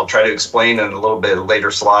 I'll try to explain in a little bit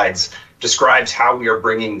later slides, describes how we are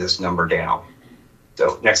bringing this number down.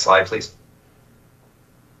 So next slide, please.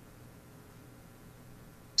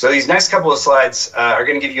 So these next couple of slides are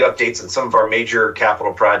going to give you updates on some of our major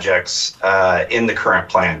capital projects in the current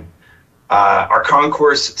plan. Our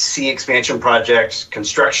Concourse C expansion project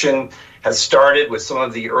construction has started with some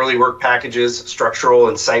of the early work packages, structural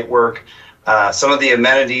and site work. Some of the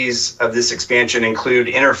amenities of this expansion include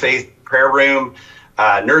interfaith prayer room,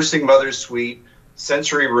 nursing mother's suite,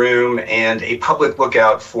 sensory room, and a public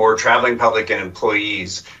lookout for traveling public and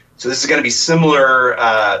employees. So this is going to be similar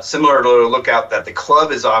to the lookout that the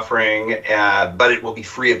club is offering, but it will be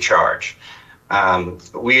free of charge.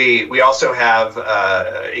 We also have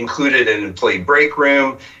included an employee break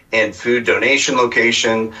room and food donation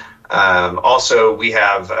location. Also, we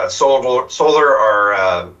have solar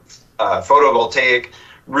or photovoltaic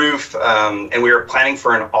roof, and we are planning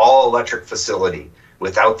for an all-electric facility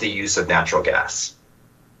without the use of natural gas.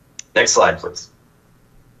 Next slide, please.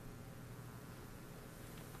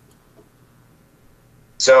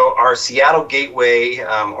 So our Seattle Gateway,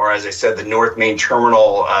 or as I said, the North Main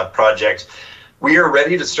Terminal project, we are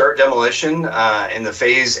ready to start demolition in the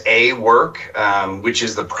Phase A work, which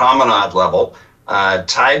is the promenade level.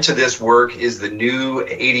 Tied to this work is the new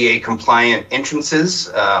ADA compliant entrances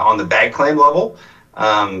on the bag claim level.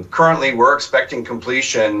 Currently, we're expecting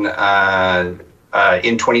completion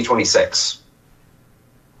in 2026.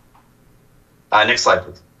 Next slide,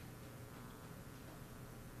 please.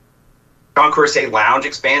 Concourse A lounge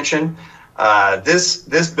expansion.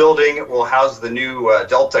 This building will house the new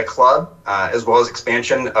Delta Club, as well as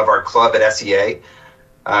expansion of our club at SEA.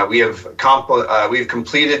 We've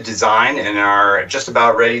completed design and are just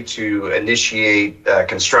about ready to initiate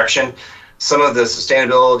construction. Some of the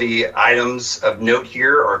sustainability items of note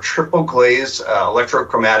here are triple glazed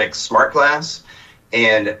electrochromatic smart glass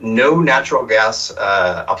and no natural gas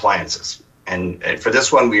appliances. And for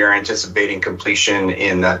this one, we are anticipating completion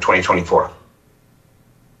in 2024.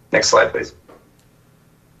 Next slide, please.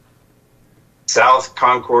 South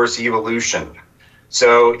Concourse Evolution.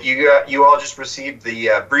 So you all just received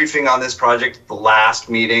the briefing on this project at the last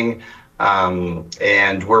meeting,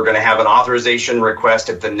 and we're going to have an authorization request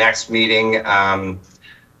at the next meeting. On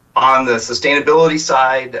the sustainability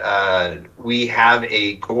side, we have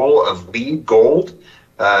a goal of LEED Gold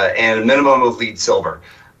and a minimum of LEED Silver.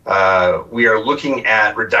 We are looking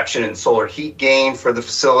at reduction in solar heat gain for the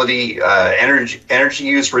facility, energy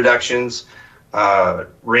use reductions,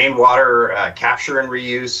 rainwater capture and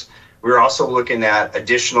reuse. We're also looking at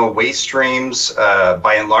additional waste streams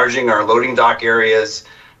by enlarging our loading dock areas.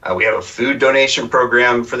 We have a food donation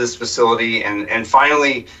program for this facility. And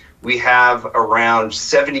finally, we have around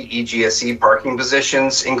 70 EGSE parking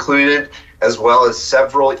positions included, as well as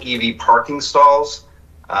several EV parking stalls.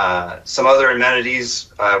 Some other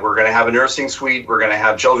amenities, we're going to have a nursing suite, we're going to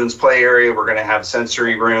have children's play area, we're going to have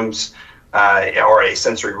sensory rooms, or a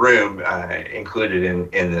sensory room included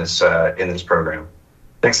in this program.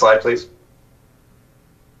 Next slide, please.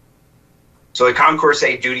 So the Concourse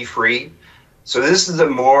A duty free. So this is a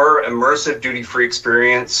more immersive duty free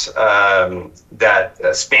experience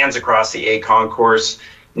that spans across the A concourse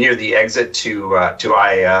near the exit to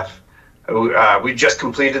IAF. We just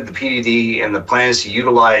completed the PDD, and the plan is to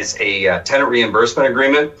utilize a tenant reimbursement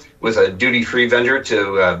agreement with a duty-free vendor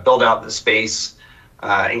to build out the space,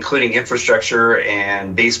 including infrastructure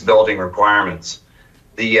and base building requirements.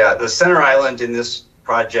 The center island in this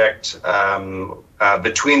project,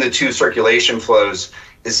 between the two circulation flows,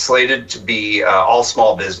 is slated to be all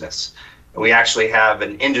small business. And we actually have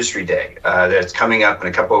an industry day that's coming up in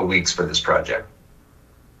a couple of weeks for this project.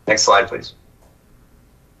 Next slide, please.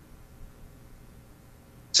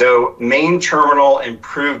 So main terminal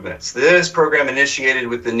improvements. This program initiated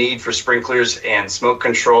with the need for sprinklers and smoke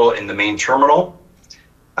control in the main terminal.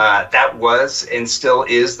 That was and still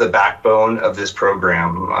is the backbone of this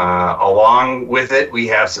program. Along with it, we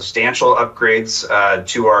have substantial upgrades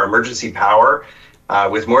to our emergency power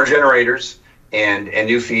with more generators and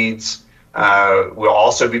new feeds. We'll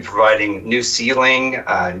also be providing new ceiling,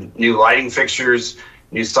 new lighting fixtures,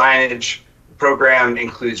 new signage. Program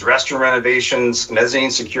includes restroom renovations,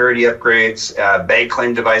 mezzanine security upgrades, bag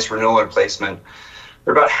claim device renewal and replacement.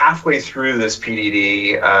 We're about halfway through this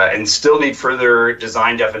PDD and still need further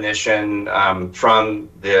design definition from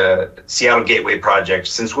the Seattle Gateway project,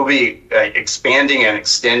 since we'll be expanding and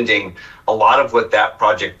extending a lot of what that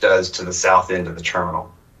project does to the south end of the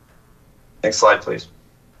terminal. Next slide, please.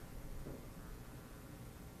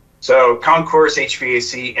 So Concourse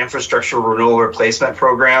HVAC Infrastructure Renewal Replacement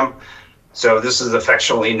Program. So this is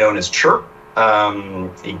affectionately known as chirp.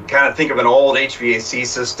 You can kind of think of an old HVAC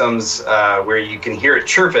systems where you can hear it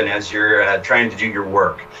chirping as you're trying to do your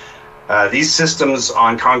work. These systems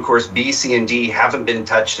on Concourse B, C, and D haven't been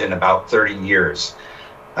touched in about 30 years.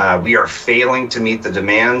 We are failing to meet the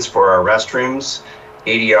demands for our restrooms,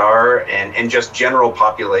 ADR, and just general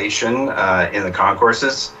population in the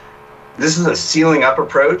concourses. This is a ceiling up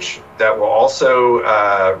approach that will also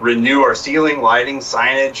renew our ceiling, lighting,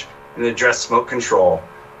 signage, and address smoke control.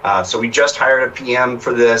 So we just hired a PM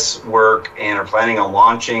for this work and are planning on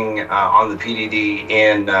launching on the PDD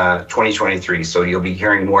in 2023. So you'll be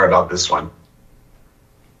hearing more about this one.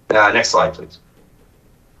 Next slide, please.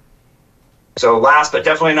 So last but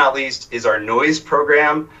definitely not least is our noise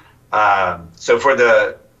program. So for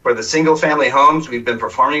the single family homes, we've been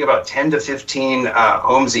performing about 10 to 15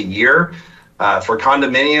 homes a year. For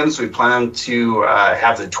condominiums, we plan to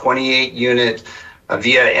have the 28 unit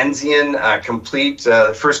via Enzian complete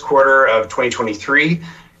the first quarter of 2023.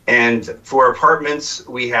 And for apartments,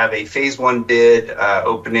 we have a phase 1 bid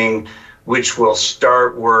opening, which will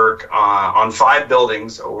start work on 5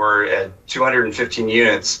 buildings or 215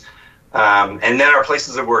 units. And then our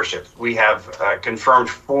places of worship. We have confirmed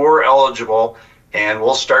 4 eligible, and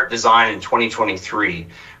we'll start design in 2023.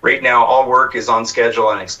 Right now, all work is on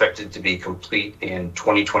schedule and expected to be complete in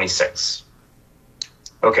 2026.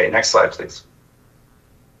 Okay, next slide, please.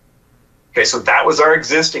 Okay, so that was our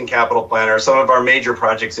existing capital plan, or some of our major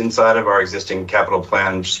projects inside of our existing capital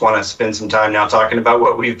plan. Just want to spend some time now talking about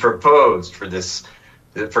what we've proposed for this,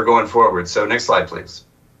 for going forward. So next slide, please.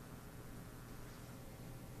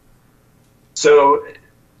 So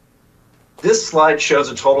this slide shows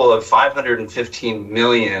a total of $515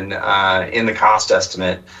 million in the cost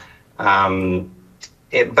estimate. But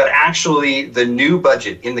actually, the new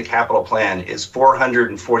budget in the capital plan is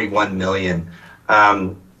 $441 million.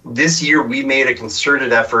 This year, we made a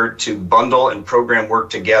concerted effort to bundle and program work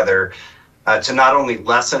together to not only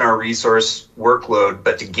lessen our resource workload,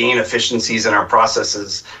 but to gain efficiencies in our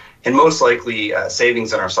processes and most likely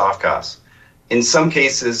savings in our soft costs. In some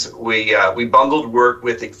cases, we bundled work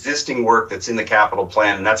with existing work that's in the capital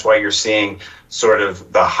plan, and that's why you're seeing sort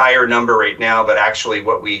of the higher number right now. But actually,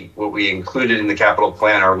 what we included in the capital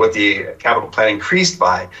plan, or what the capital plan increased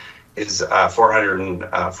by, is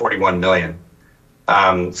 $441 million.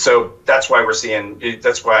 So that's why we're seeing.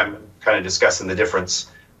 That's why I'm kind of discussing the difference,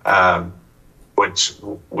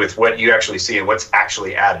 with what you actually see and what's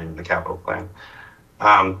actually added in the capital plan.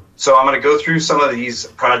 So I'm going to go through some of these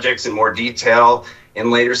projects in more detail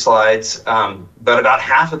in later slides, but about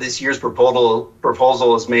half of this year's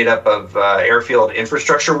proposal is made up of airfield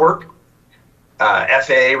infrastructure work.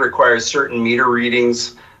 FAA requires certain meter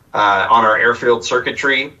readings on our airfield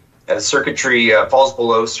circuitry. As circuitry falls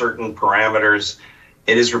below certain parameters,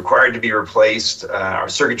 it is required to be replaced. Our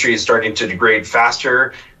circuitry is starting to degrade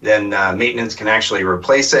faster than maintenance can actually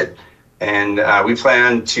replace it. And we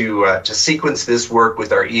plan to sequence this work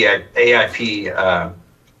with our AIP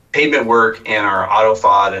pavement work and our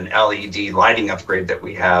AutoFOD and LED lighting upgrade that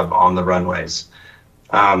we have on the runways.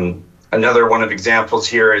 Another one of examples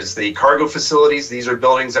here is the cargo facilities. These are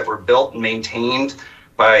buildings that were built and maintained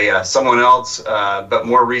by someone else, but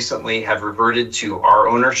more recently have reverted to our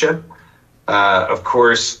ownership. Of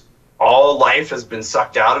course, all life has been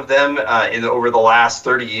sucked out of them over the last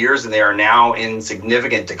 30 years, and they are now in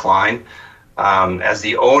significant decline. As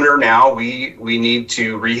the owner now, we need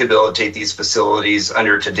to rehabilitate these facilities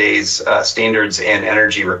under today's standards and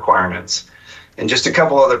energy requirements. And just a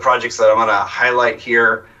couple other projects that I'm going to highlight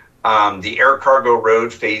here. The Air Cargo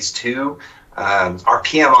Road Phase 2. Our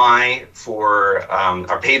PMI for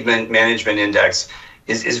our pavement management index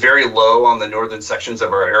is very low on the northern sections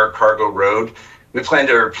of our air cargo road. We plan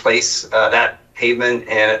to replace that pavement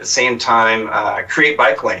and at the same time create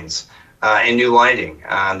bike lanes and new lighting.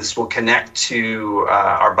 This will connect to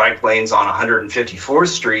our bike lanes on 154th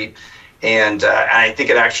Street, and I think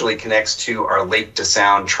it actually connects to our Lake to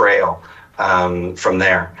Sound trail from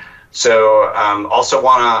there. So also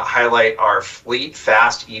want to highlight our fleet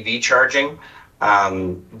fast EV charging.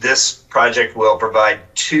 This project will provide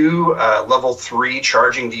 2 level 3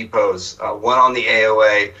 charging depots, one on the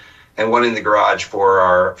AOA and one in the garage for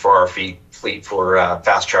our fleet for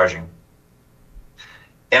fast charging.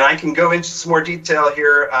 And I can go into some more detail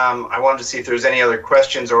here. I wanted to see if there's any other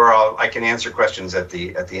questions, or I can answer questions at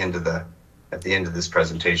the end of this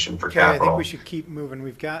presentation for capital. I think we should keep moving.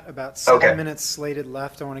 We've got about 7 minutes slated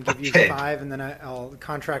left. I want to give you 5, and then I'll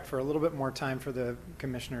contract for a little bit more time for the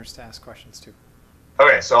commissioners to ask questions too.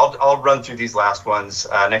 Okay, so I'll run through these last ones.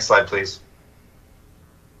 Next slide, please.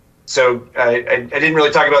 So I didn't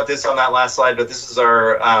really talk about this on that last slide, but this is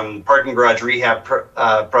our parking garage rehab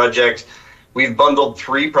project. We've bundled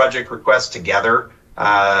 3 project requests together.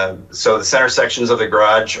 So the center sections of the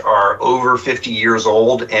garage are over 50 years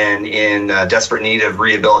old and in desperate need of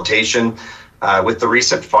rehabilitation. With the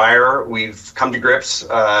recent fire, we've come to grips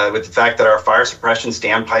with the fact that our fire suppression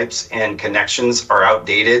standpipes and connections are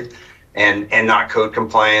outdated and not code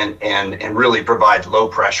compliant and really provide low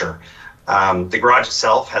pressure. The garage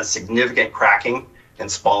itself has significant cracking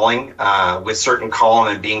and spalling with certain column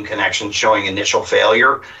and beam connections showing initial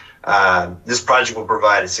failure. This project will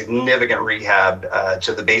provide a significant rehab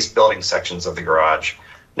to the base building sections of the garage.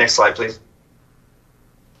 Next slide, please.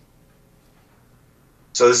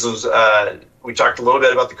 So this was, we talked a little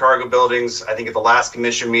bit about the cargo buildings. I think at the last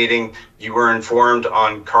commission meeting, you were informed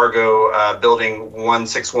on cargo building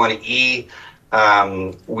 161E.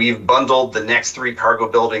 We've bundled the next 3 cargo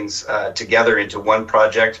buildings together into one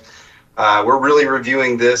project. We're really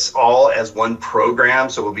reviewing this all as one program,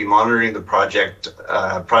 so we'll be monitoring the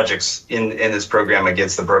projects in this program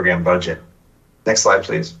against the program budget. Next slide,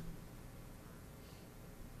 please.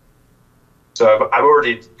 So I've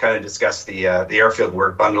already kind of discussed the airfield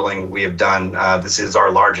work bundling we have done. This is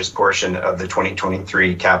our largest portion of the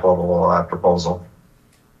 2023 capital proposal.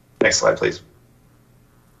 Next slide, please.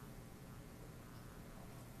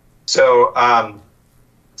 So,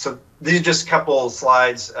 so these are just a couple of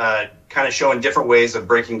slides kind of showing different ways of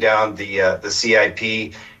breaking down the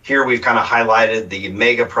CIP. Here we've kind of highlighted the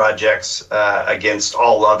mega projects against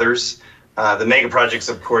all others. The mega projects,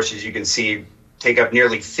 of course, as you can see, take up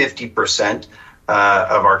nearly 50%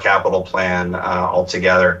 of our capital plan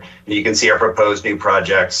altogether. And you can see our proposed new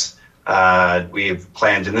projects. We've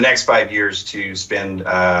planned in the next 5 years to spend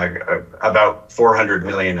about $400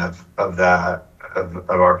 million of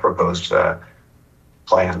our proposed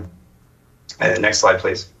plan. Next slide,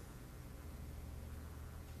 please.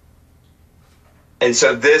 And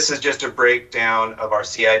so this is just a breakdown of our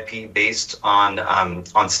CIP based on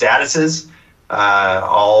statuses.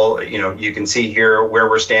 You can see here where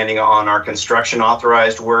we're standing on our construction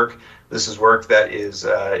authorized work. This is work that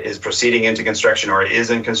is proceeding into construction or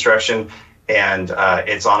is in construction, and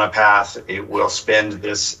it's on a path. It will spend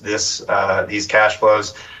these cash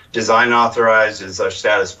flows. Design authorized is our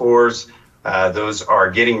status 4s. Those are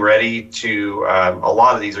getting ready to, a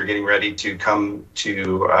lot of these are getting ready to come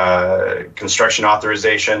to construction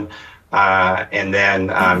authorization. And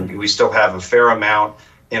then we still have a fair amount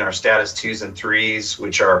in our status 2s and 3s,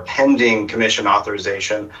 which are pending commission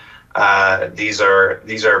authorization. These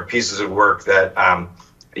are pieces of work that,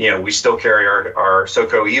 we still carry our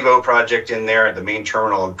SoCo Evo project in there, the main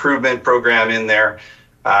terminal improvement program in there.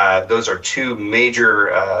 Those are 2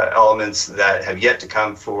 major elements that have yet to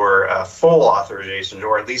come for full authorization,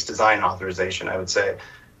 or at least design authorization, I would say.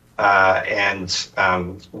 And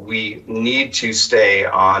we need to stay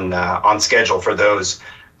on schedule for those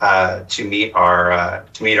to meet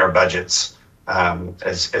our budgets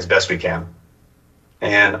as best we can.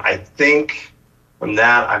 And I think from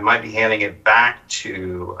that, I might be handing it back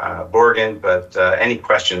to Borgen, but any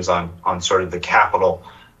questions on sort of the capital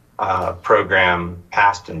program,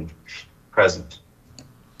 past and present?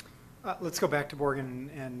 Let's go back to Borgen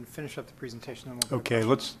and finish up the presentation. And we'll okay,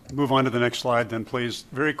 let's move on to the next slide then, please.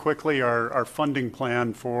 Very quickly, our funding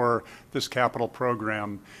plan for this capital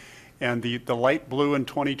program. And the light blue in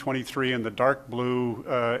 2023 and the dark blue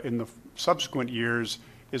in the subsequent years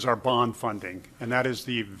is our bond funding. And that is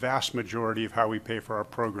the vast majority of how we pay for our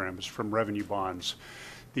programs, from revenue bonds.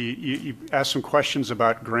 You asked some questions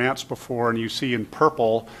about grants before, and you see in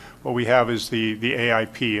purple what we have is the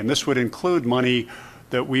AIP. And this would include money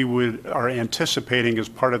that we are anticipating as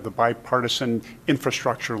part of the bipartisan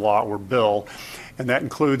infrastructure law or bill. And that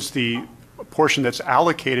includes the portion that's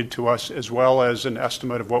allocated to us, as well as an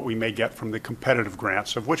estimate of what we may get from the competitive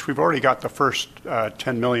grants, of which we've already got the first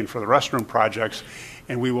 $10 million for the restroom projects,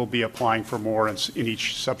 and we will be applying for more in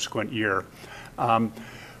each subsequent year.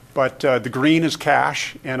 But the green is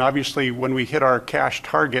cash, and obviously when we hit our cash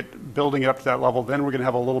target, building it up to that level, then we're going to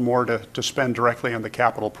have a little more to spend directly on the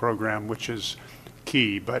capital program, which is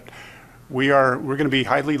key. But we're going to be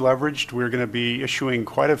highly leveraged. We're going to be issuing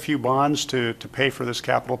quite a few bonds to pay for this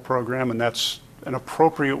capital program, and that's an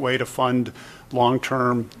appropriate way to fund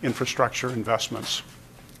long-term infrastructure investments.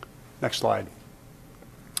 Next slide.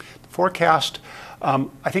 The forecast.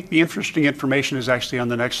 I think the interesting information is actually on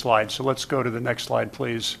the next slide. So let's go to the next slide,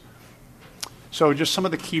 please. So just some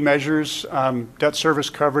of the key measures. Debt service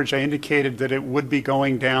coverage, I indicated that it would be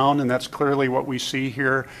going down, and that's clearly what we see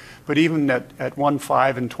here. But even at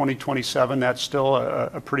 1.5 in 2027, that's still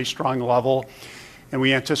a pretty strong level. And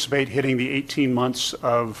we anticipate hitting the 18 months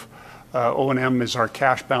of O&M is our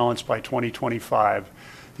cash balance by 2025.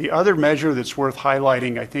 The other measure that's worth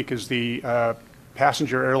highlighting, I think, is the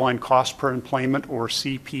passenger airline cost per enplanement, or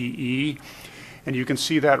CPE. And you can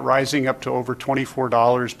see that rising up to over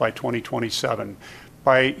 $24 by 2027.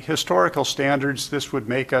 By historical standards, this would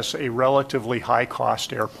make us a relatively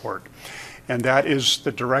high-cost airport. And that is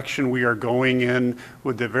the direction we are going in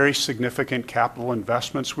with the very significant capital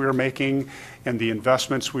investments we are making and the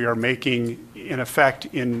investments we are making, in effect,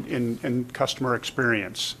 in customer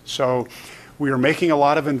experience. So we are making a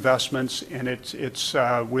lot of investments, and it's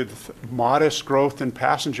with modest growth in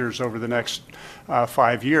passengers over the next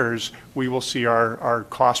 5 years, we will see our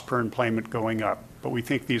cost per enplanement going up. But we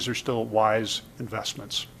think these are still wise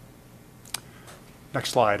investments.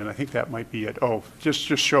 Next slide, and I think that might be it. Oh, just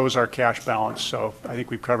shows our cash balance, so I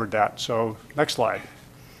think we've covered that. So next slide.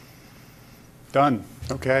 Done.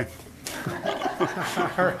 Okay.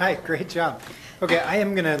 All right, great job. Okay, I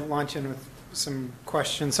am going to launch in with some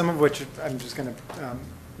questions, some of which I'm just going to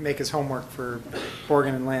make as homework for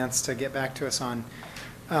Morgan and Lance to get back to us on.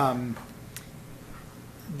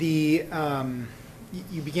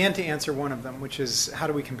 You began to answer one of them, which is how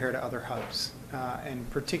do we compare to other hubs? And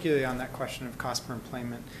particularly on that question of cost per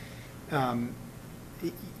enplanement.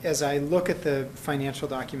 As I look at the financial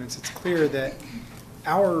documents, it's clear that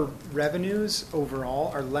our revenues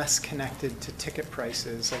overall are less connected to ticket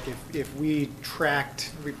prices. Like if we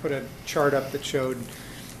put a chart up that showed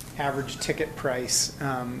average ticket price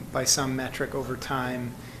by some metric over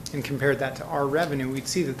time and compared that to our revenue, we'd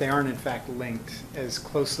see that they aren't in fact linked as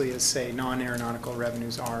closely as, say, non-aeronautical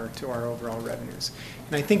revenues are to our overall revenues.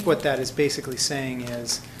 And I think what that is basically saying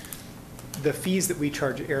is the fees that we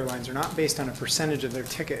charge airlines are not based on a percentage of their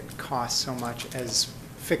ticket cost so much as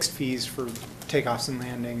fixed fees for takeoffs and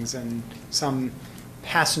landings and some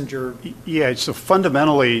passenger. Yeah, so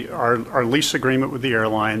fundamentally our lease agreement with the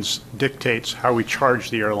airlines dictates how we charge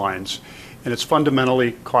the airlines. And it's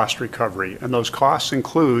fundamentally cost recovery. And those costs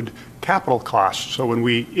include capital costs. So when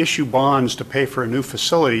we issue bonds to pay for a new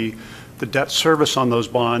facility, the debt service on those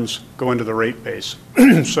bonds go into the rate base.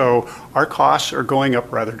 So our costs are going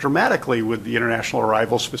up rather dramatically with the International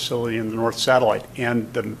Arrivals Facility and the North Satellite.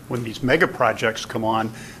 And when these mega projects come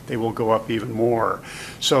on, they will go up even more.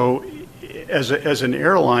 So as an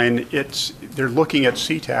airline, they're looking at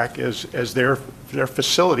SeaTac as their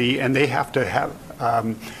facility, and they have to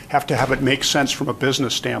have it make sense from a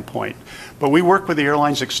business standpoint. But we work with the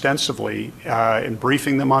airlines extensively in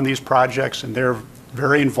briefing them on these projects, and they're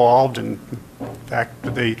very involved. In fact,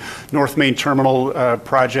 the North Main Terminal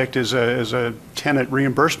project is a tenant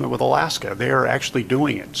reimbursement with Alaska. They are actually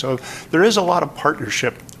doing it. So there is a lot of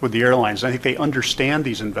partnership with the airlines. I think they understand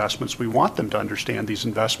these investments. We want them to understand these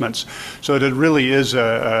investments. So it really is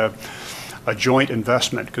a joint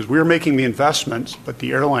investment, because we're making the investments, but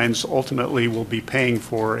the airlines ultimately will be paying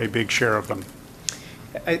for a big share of them.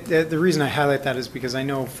 The reason I highlight that is because I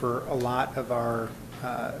know for a lot of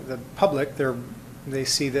the public, they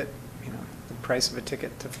see that the price of a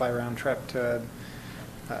ticket to fly round trip to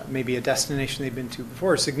maybe a destination they've been to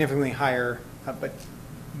before is significantly higher, but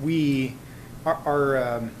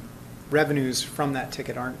our revenues from that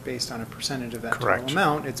ticket aren't based on a percentage of that Correct. Total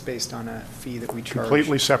amount. It's based on a fee that we charge.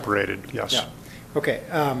 Completely separated, yes. Yeah. Okay.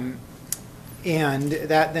 And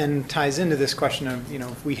that then ties into this question of,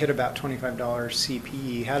 if we hit about $25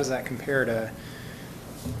 CPE, how does that compare to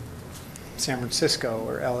San Francisco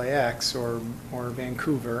or LAX or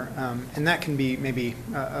Vancouver? And that can be maybe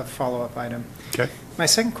a follow-up item. Okay. My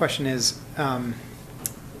second question is,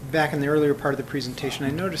 back in the earlier part of the presentation,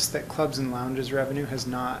 I noticed that clubs and lounges revenue is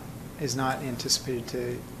not anticipated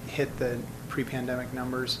to hit the pre-pandemic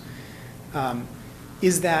numbers.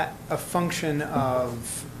 Is that a function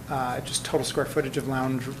of just total square footage of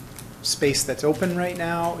lounge space that's open right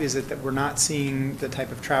now? Is it that we're not seeing the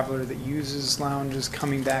type of traveler that uses lounges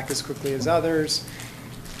coming back as quickly as others?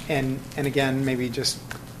 And again, maybe just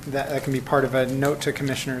that can be part of a note to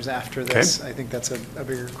commissioners after this. Okay. I think that's a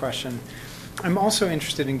bigger question. I'm also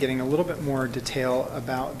interested in getting a little bit more detail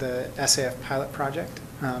about the SAF pilot project.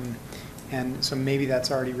 And so maybe that's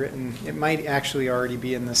already written. It might actually already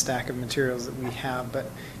be in the stack of materials that we have, but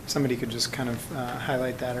if somebody could just kind of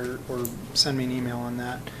highlight that or send me an email on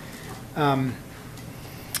that.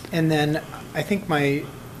 And then I think my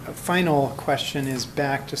final question is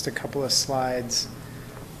back just a couple of slides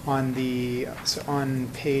on on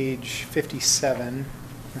page 57,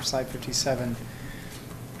 or slide 57.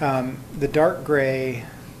 The dark gray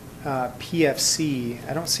PFC,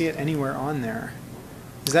 I don't see it anywhere on there.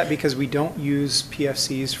 Is that because we don't use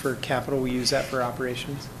PFCs for capital, we use that for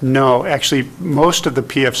operations? No, actually, most of the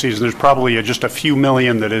PFCs, and there's probably just a few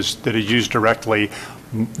million that is used directly,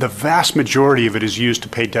 the vast majority of it is used to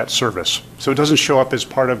pay debt service. So it doesn't show up as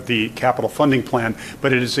part of the capital funding plan,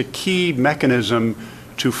 but it is a key mechanism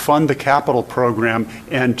to fund the capital program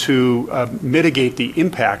and to mitigate the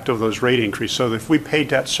impact of those rate increases. So if we pay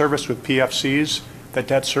debt service with PFCs, that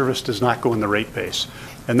debt service does not go in the rate base.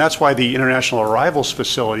 And that's why the International Arrivals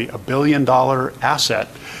Facility, $1 billion asset,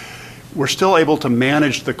 we're still able to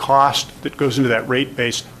manage the cost that goes into that rate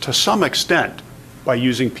base to some extent by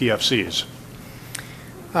using PFCs.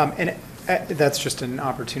 That's just an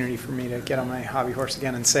opportunity for me to get on my hobby horse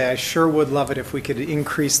again and say I sure would love it if we could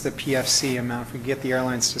increase the PFC amount, if we could get the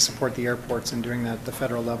airlines to support the airports and doing that at the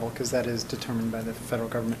federal level, because that is determined by the federal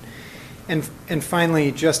government. And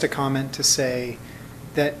finally, just a comment to say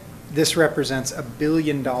that this represents $1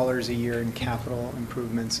 billion a year in capital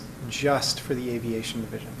improvements just for the aviation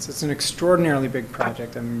divisions. It's an extraordinarily big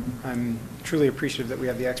project. I'm truly appreciative that we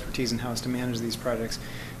have the expertise in-house to manage these projects,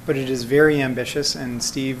 but it is very ambitious. And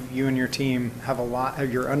Steve, you and your team have a lot.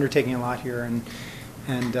 You're undertaking a lot here,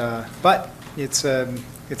 but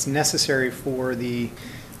it's necessary for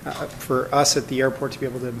for us at the airport to be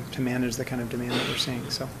able to manage the kind of demand that we're seeing.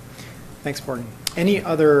 So, thanks, Gordon. Any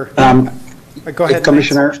other? Go ahead,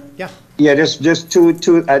 Commissioner. Lance. Yeah, just two.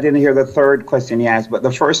 I didn't hear the third question you asked, but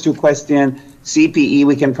the first two questions, CPE,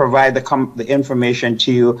 we can provide the information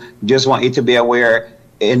to you. Just want you to be aware,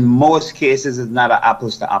 in most cases, it's not an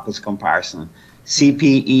apples-to-apples comparison.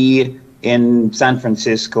 CPE in San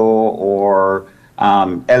Francisco or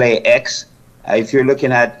LAX, if you're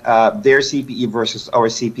looking at their CPE versus our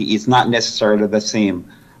CPE, it's not necessarily the same.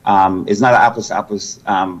 It's not an apples-to-apples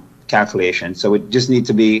calculation, so we just need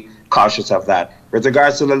to be cautious of that. With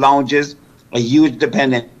regards to the lounges, a huge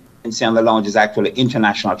dependency on the lounge is actually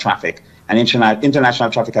international traffic, and international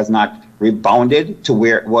traffic has not rebounded to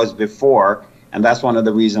where it was before, and that's one of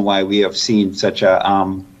the reasons why we have seen such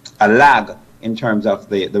a lag in terms of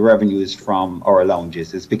the revenues from our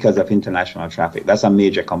lounges. It's because of international traffic. That's a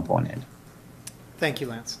major component. Thank you,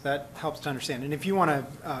 Lance. That helps to understand. And if you want to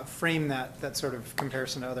frame that sort of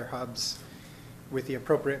comparison to other hubs with the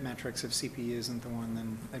appropriate metrics, if CPE isn't the one,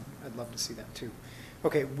 then I'd love to see that too.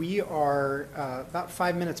 Okay, we are about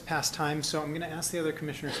 5 minutes past time, so I'm going to ask the other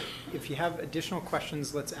commissioners, if you have additional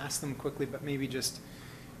questions, let's ask them quickly, but maybe just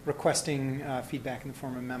requesting feedback in the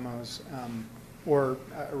form of memos or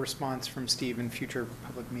a response from Steve in future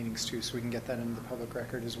public meetings too, so we can get that into the public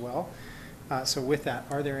record as well. So with that,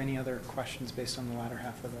 are there any other questions based on the latter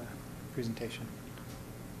half of the presentation?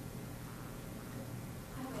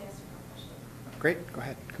 Great, go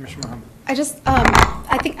ahead, Commissioner Mohammed. I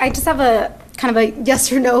think I just have a kind of a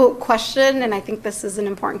yes or no question, and I think this is an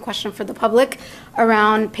important question for the public.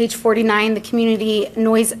 Around page 49, the community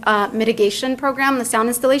noise mitigation program, the sound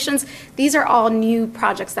installations, these are all new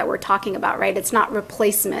projects that we're talking about, right? It's not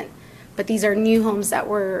replacement, but these are new homes that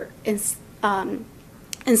we're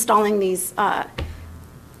installing these, the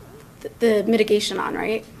mitigation on,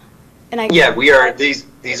 right? Yeah, we are. These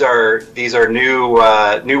are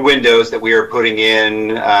new windows that we are putting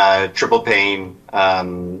in, triple pane,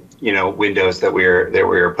 windows that we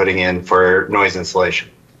are putting in for noise insulation.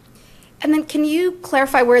 And then, can you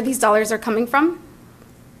clarify where these dollars are coming from?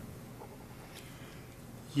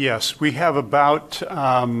 Yes, we have about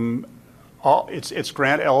it's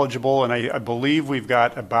grant eligible, and I believe we've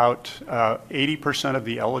got about 80% of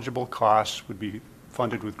the eligible costs would be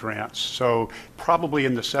funded with grants. So probably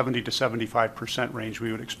in the 70 to 75% range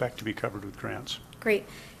we would expect to be covered with grants. Great.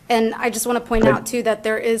 And I just want to point out too that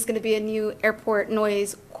there is going to be a new airport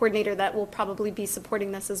noise coordinator that will probably be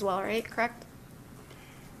supporting this as well, right? Correct?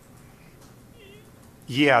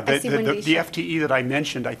 Yeah, the FTE that I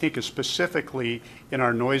mentioned, I think, is specifically in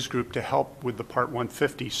our noise group to help with the Part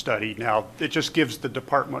 150 study. Now, it just gives the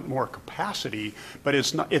department more capacity, but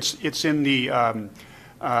it's not. It's in the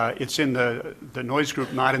noise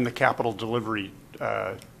group, not in the capital delivery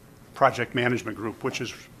project management group, which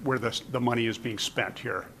is where the money is being spent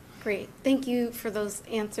here. Great. Thank you for those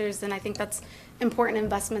answers, and I think that's important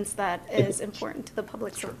investments that is important to the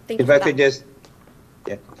public. So thank you for that.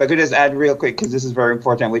 If I could just add real quick, because this is very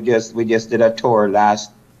important. We just did a tour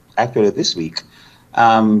last week.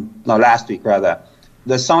 Last week rather.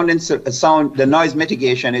 The noise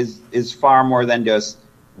mitigation is far more than just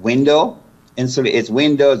window. It's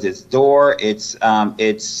windows, it's door, it's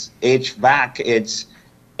HVAC, it's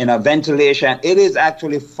ventilation. It is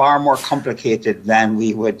actually far more complicated than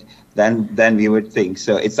we would think.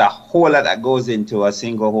 So it's a whole lot that goes into a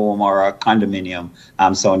single home or a condominium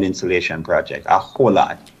sound insulation project. A whole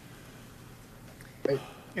lot.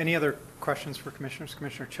 Any other questions for commissioners?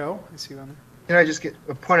 Commissioner Cho, I see you on there. Can I just get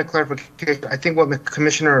a point of clarification? I think what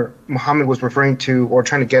Commissioner Mohammed was referring to or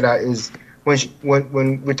trying to get at is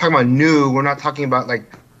when we're talking about new, we're not talking about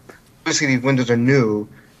like, obviously these windows are new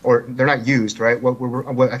or they're not used, right?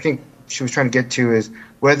 What I think she was trying to get to is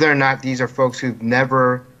whether or not these are folks who've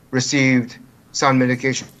never received sound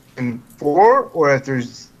mitigation before, or if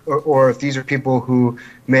these are people who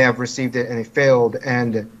may have received it and it failed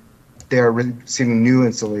and they're receiving new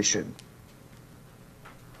installation.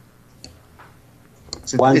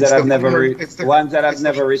 So ones that have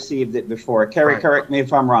never received it before. Kerry, Right. correct me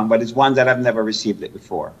if I'm wrong, but it's ones that have never received it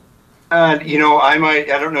before. You know, I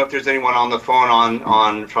don't know if there's anyone on the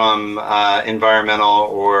phone from environmental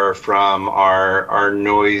or from our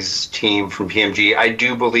noise team from PMG. I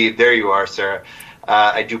do believe, there you are, Sarah.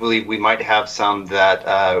 I do believe we might have some that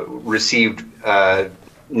received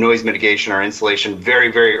noise mitigation or insulation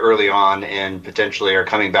very, very early on and potentially are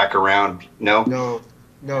coming back around. No?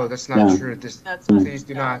 No, that's not true. Please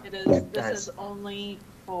do not. This is only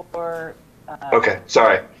for Okay,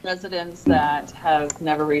 sorry. residents that have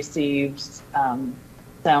never received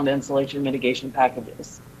sound insulation mitigation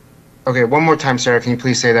packages. Okay, one more time, Sarah. Can you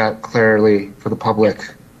please say that clearly for the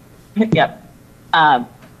public? Yep.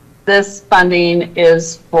 This funding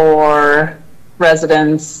is for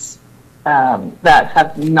residents that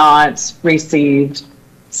have not received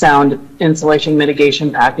sound insulation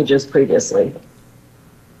mitigation packages previously.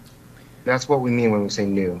 That's what we mean when we say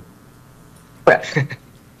new. Correct.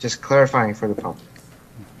 Just clarifying for the public.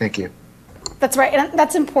 Thank you. That's right, and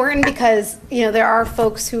that's important because, you know, there are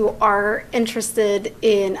folks who are interested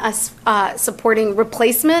in us supporting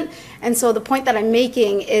replacement. And so the point that I'm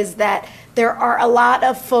making is that there are a lot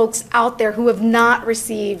of folks out there who have not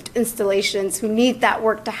received installations, who need that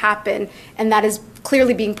work to happen, and that is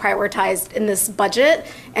clearly being prioritized in this budget.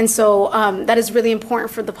 And so that is really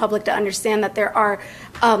important for the public to understand that there are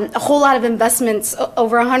a whole lot of investments,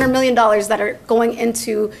 over $100 million that are going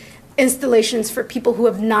into installations for people who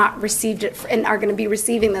have not received it and are going to be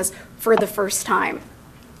receiving this for the first time.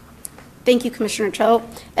 Thank you, Commissioner Cho,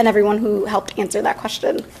 and everyone who helped answer that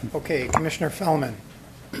question. Okay, Commissioner Fellman.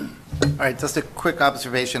 All right, just a quick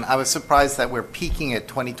observation. I was surprised that we're peaking at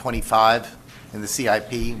 2025 in the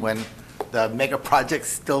CIP when the mega projects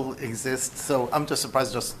still exist. So I'm just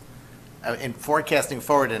surprised in forecasting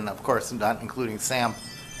forward, and of course not including SAM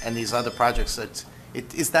and these other projects,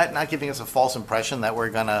 is that not giving us a false impression that we're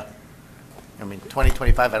going to,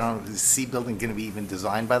 2025, I don't know, is the C building going to be even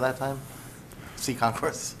designed by that time? C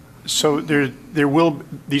concourse? So there will,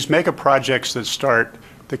 these mega projects that start,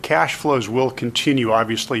 the cash flows will continue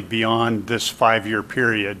obviously beyond this 5-year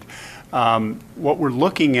period. What we're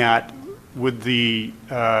looking at with the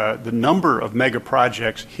number of mega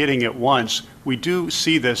projects hitting at once, we do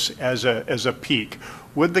see this as a peak,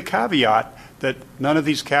 with the caveat that none of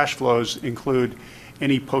these cash flows include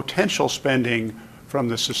any potential spending from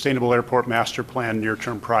the Sustainable Airport Master Plan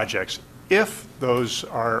near-term projects. If those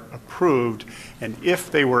are approved, and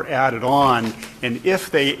if they were added on, and if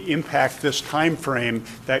they impact this time frame,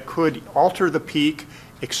 that could alter the peak,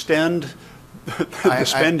 extend the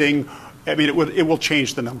spending. It will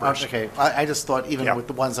change the numbers. Okay, I just thought even with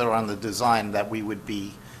the ones that are on the design that we would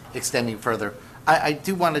be extending further. I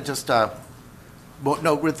do want to just,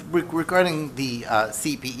 regarding the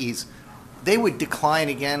CPEs, they would decline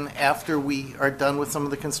again after we are done with some of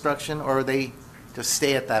the construction, or they just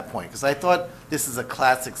stay at that point? Because I thought this is a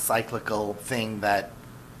classic cyclical thing that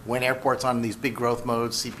when airports on these big growth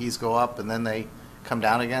modes, CPs go up and then they come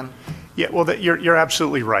down again? Yeah, well, you're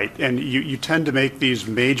absolutely right. And you tend to make these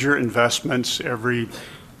major investments every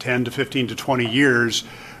 10 to 15 to 20 years.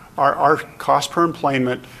 Our cost per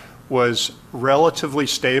enplanement was relatively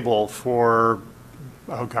stable for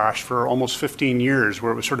almost 15 years,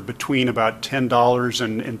 where it was sort of between about $10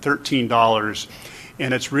 and $13.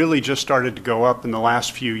 And it's really just started to go up in the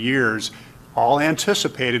last few years, all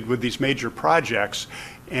anticipated with these major projects.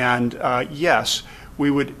 And yes, we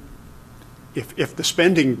would, if the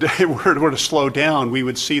spending were to slow down, we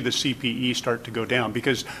would see the CPE start to go down,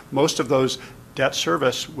 because most of those debt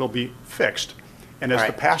service will be fixed. And as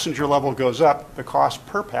the passenger level goes up, the cost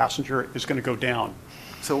per passenger is going to go down.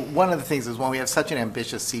 So one of the things is when we have such an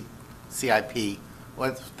ambitious CIP, one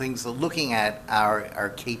of the things looking at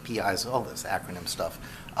our KPIs, all this acronym stuff,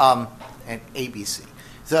 and ABC.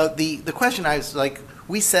 So the question I was like,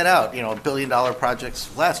 we set out, $1 billion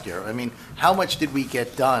projects last year. How much did we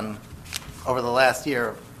get done over the last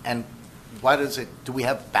year, and do we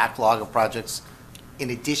have backlog of projects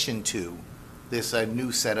in addition to this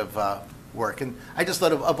new set of work? And I just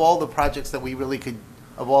thought of all the projects that we really could,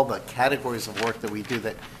 of all the categories of work that we do,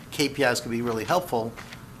 that KPIs could be really helpful,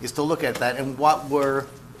 is to look at that and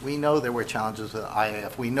we know there were challenges with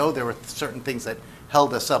IAF. We know there were certain things that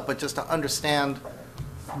held us up, but just to understand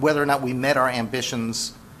whether or not we met our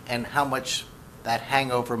ambitions and how much that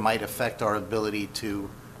hangover might affect our ability to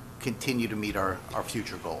continue to meet our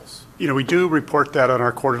future goals. You know, we do report that on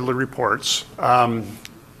our quarterly reports.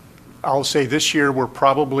 I'll say this year we're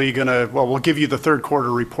probably going to, well, we'll give you the third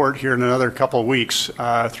quarter report here in another couple of weeks,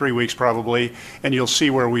 3 weeks probably, and you'll see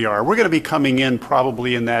where we are. We're going to be coming in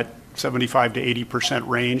probably in that 75 to 80%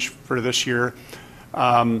 range for this year,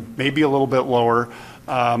 maybe a little bit lower,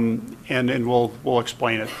 and we'll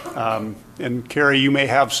explain it. And Carrie, you may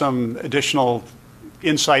have some additional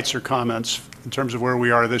insights or comments in terms of where we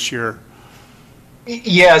are this year.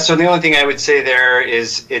 Yeah, so the only thing I would say there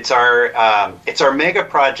is it's our mega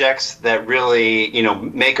projects that really, you know,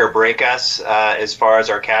 make or break us as far as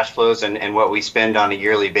our cash flows and what we spend on a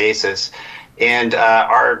yearly basis. And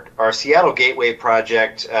our Seattle Gateway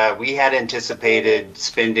project, we had anticipated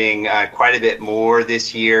spending quite a bit more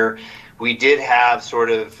this year. We did have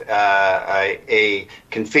sort of a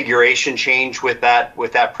configuration change with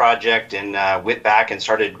that project, and went back and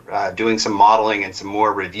started doing some modeling and some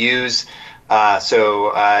more reviews.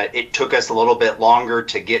 So it took us a little bit longer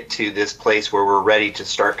to get to this place where we're ready to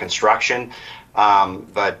start construction.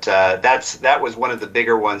 But that was one of the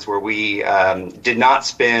bigger ones where we did not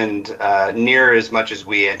spend near as much as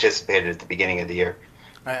we anticipated at the beginning of the year.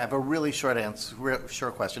 I have a really short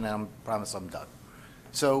question, and I promise I'm done.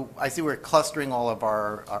 So I see we're clustering all of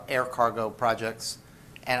our air cargo projects,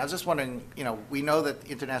 and I was just wondering, you know, we know that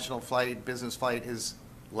international flight, business flight is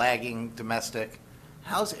lagging domestic.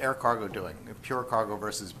 How's air cargo doing, pure cargo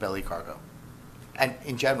versus belly cargo? And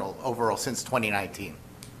in general, overall, since 2019?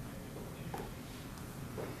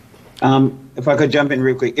 If I could jump in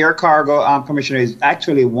real quick, air cargo, Commissioner, is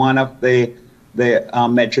actually one of the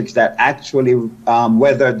metrics that actually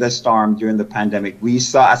weathered the storm during the pandemic. We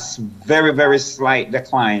saw a very, very slight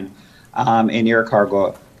decline in air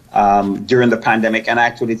cargo during the pandemic, and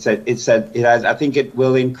actually it has. I think it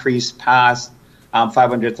will increase past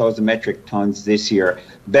 500,000 metric tons this year.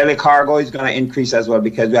 Belly cargo is going to increase as well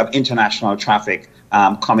because we have international traffic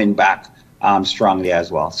coming back strongly as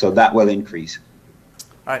well. So that will increase.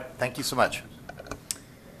 All right. Thank you so much.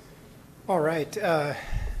 All right.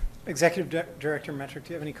 Executive Director Metric, do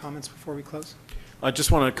you have any comments before we close? I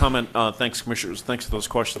just want to comment, thanks, Commissioners. Thanks for those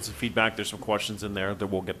questions and feedback. There's some questions in there that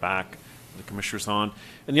we'll get back to the Commissioners on.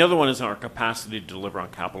 And the other one is our capacity to deliver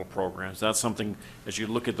on capital programs. That's something, as you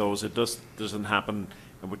look at those, it doesn't happen,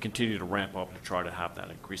 and we continue to ramp up to try to have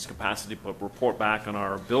that increased capacity, but report back on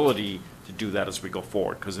our ability to do that as we go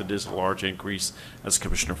forward, because it is a large increase, as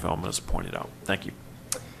Commissioner Feldman has pointed out. Thank you.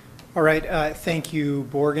 All right. Thank you,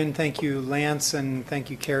 Borgen. Thank you, Lance. And thank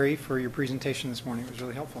you, Carrie, for your presentation this morning. It was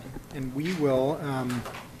really helpful. And we will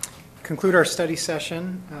conclude our study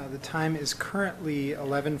session. The time is currently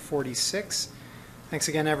 11:46. Thanks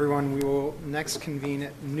again, everyone. We will next convene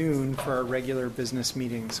at noon for our regular business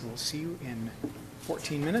meetings. We'll see you in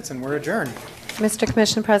 14 minutes, and we're adjourned. Mr.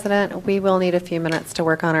 Commission President, we will need a few minutes to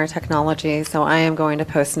work on our technology, so I am going to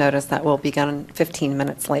post notice that we'll begin 15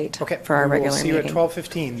 minutes late for our regular meeting. We'll see you at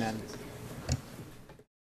 12:15 then.